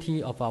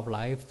activity of our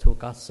life to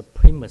God's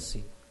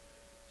supremacy.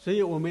 所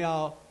以我们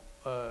要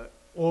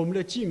我们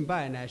的敬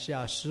拜呢，是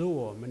要使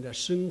我们的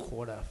生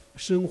活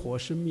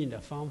生命的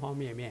方方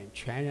面面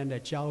全然的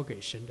交给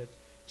神的，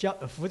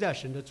服在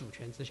神的主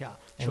权之下，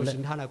求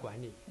神他来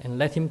管理。And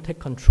let Him take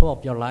control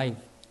of your life.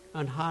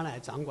 让他来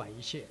掌管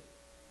一切。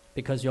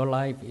Because your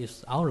life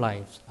is, our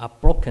lives are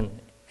broken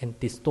and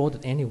distorted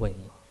anyway.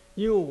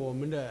 因为我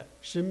们的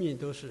生命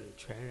都是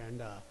全然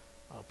的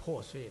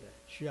破碎的，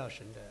需要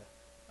神的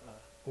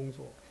工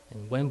作。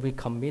And when we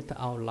commit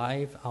our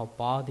life, our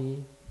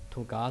body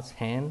to God's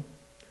hand,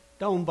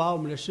 当我们把我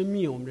们的生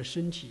命、我们的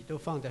身体都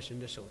放在神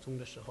的手中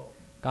的时候，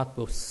 God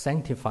will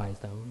sanctify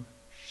them.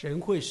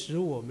 神会使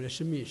我们的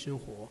生命生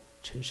活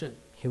成圣，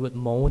 He would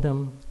mold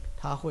them.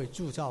 他会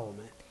铸造我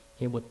们，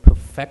 He would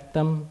perfect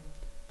them.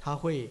 他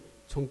会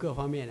从各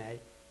方面来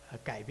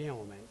改变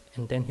我们。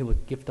And then He would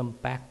give them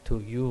back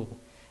to you.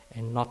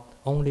 And not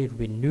only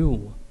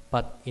renew,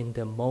 but in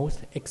the most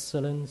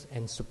excellent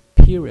and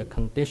superior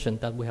condition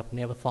that we have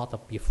never thought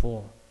of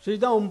before. 所以，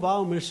当我们把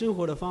我们生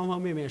活的方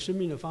方面面、生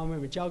命的方方面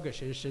面交给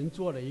神，神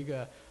做了一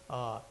个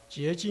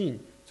洁净，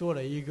做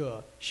了一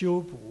个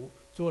修补，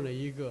做了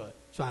一个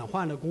转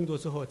换的工作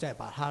之后，再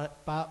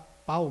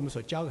把我们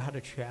所交给他的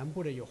全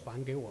部的又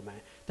还给我们。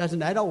但是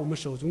来到我们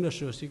手中的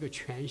时候，是一个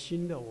全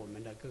新的我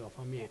们的各个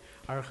方面，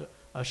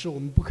而是我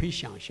们不可以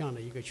想象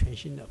的一个全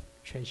新的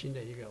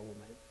一个我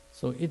们。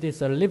So it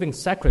is a living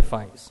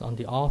sacrifice on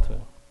the altar.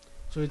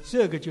 所以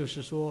这个就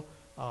是说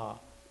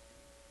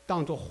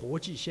当作活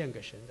祭献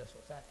给神的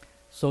所在。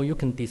So you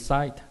can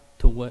decide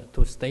to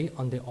stay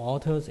on the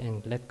altars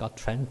and let God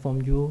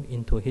transform you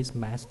into His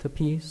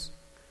masterpiece.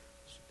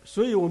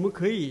 所以我们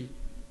可以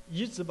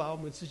一直把我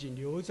们自己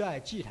留在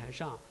祭坛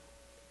上，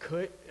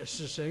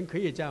使神可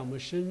以在我们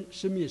生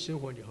命生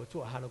活里头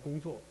做他的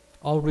工作。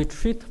Or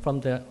retreat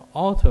from the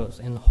altars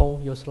and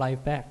hold your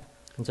life back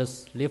and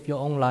just live your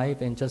own life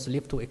and just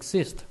live to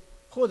exist.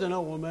 或者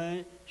呢，我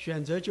们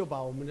选择就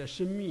把我们的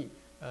生命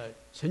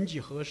曾几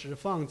何时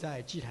放在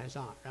祭坛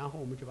上，然后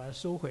我们就把它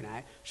收回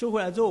来。收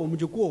回来之后，我们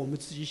就过我们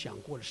自己想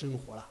过的生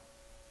活了。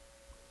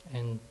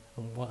And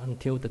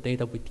until the day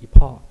that we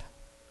depart.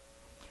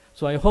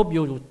 So I hope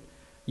you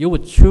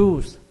would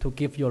choose to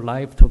give your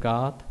life to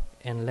God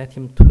and let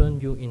Him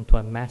turn you into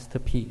a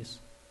masterpiece.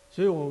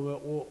 所以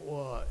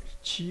我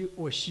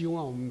希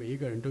望我们每一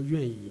个人都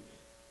愿意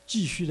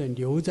继续的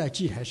留在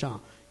祭台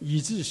上，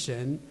以致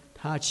神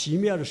他奇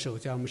妙的手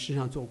在我们身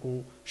上做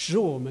工，使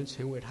我们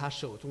成为他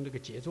手中这个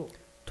杰作。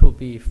To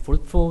be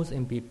fruitful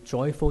and be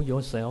joyful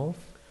yourself,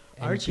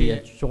 and be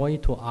a joy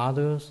to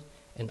others,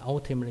 and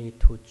ultimately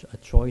to a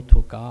joy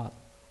to God.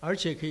 而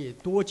且可以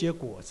多结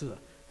果子，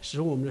使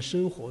我们的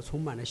生活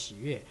充满了喜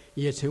悦，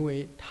也成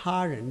为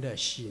他人的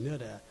喜乐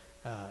的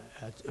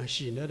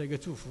一个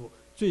祝福，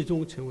最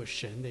终成为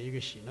神的一个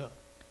喜乐。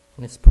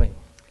Let's pray.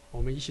 我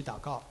们一起祷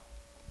告。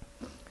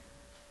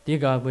Dear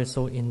God, we're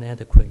so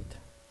inadequate.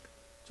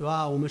 主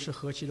啊，我们是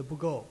何其的不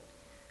够，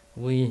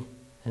 We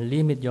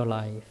limit your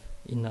life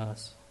in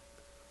us.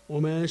 我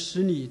们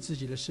使你自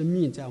己的生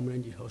命在我们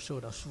的里头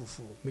受到束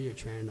缚，没有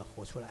全然的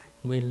活出来。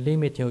We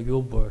limit your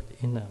word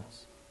in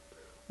us.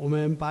 我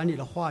们把你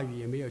的话语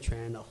也没有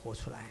全然的活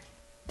出来。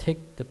 Take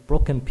the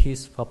broken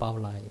piece of our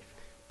life.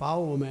 把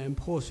我们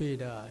破碎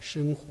的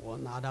生活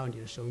拿到你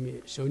的手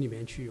里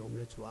面去，我们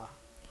的主啊，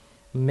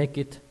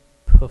 Make it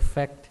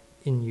perfect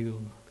in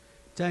you.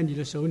 在你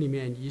的手里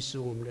面，你使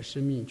我们的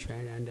生命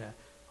全然的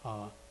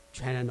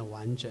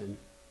完整，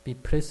 Be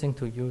pleasing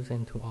to you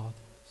and to others.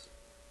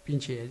 并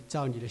且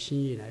照你的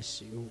心意来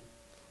使用。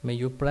 May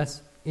you bless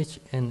each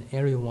and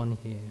every one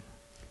here.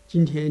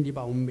 今天你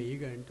把我们每一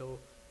个人都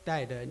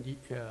带的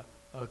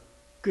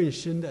更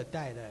深的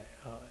带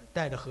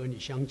的和你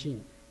相近，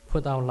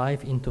 Put our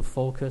life into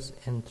focus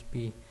and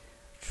be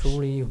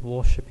truly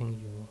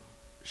worshiping you.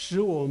 使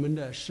我们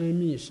的生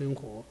命生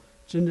活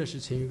真的是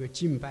成为一个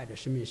敬拜的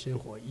生命生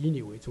活，以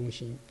你为中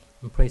心。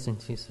 And praise in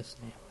Jesus'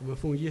 name. 我们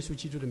奉耶稣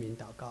基督的名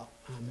祷告，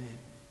阿们。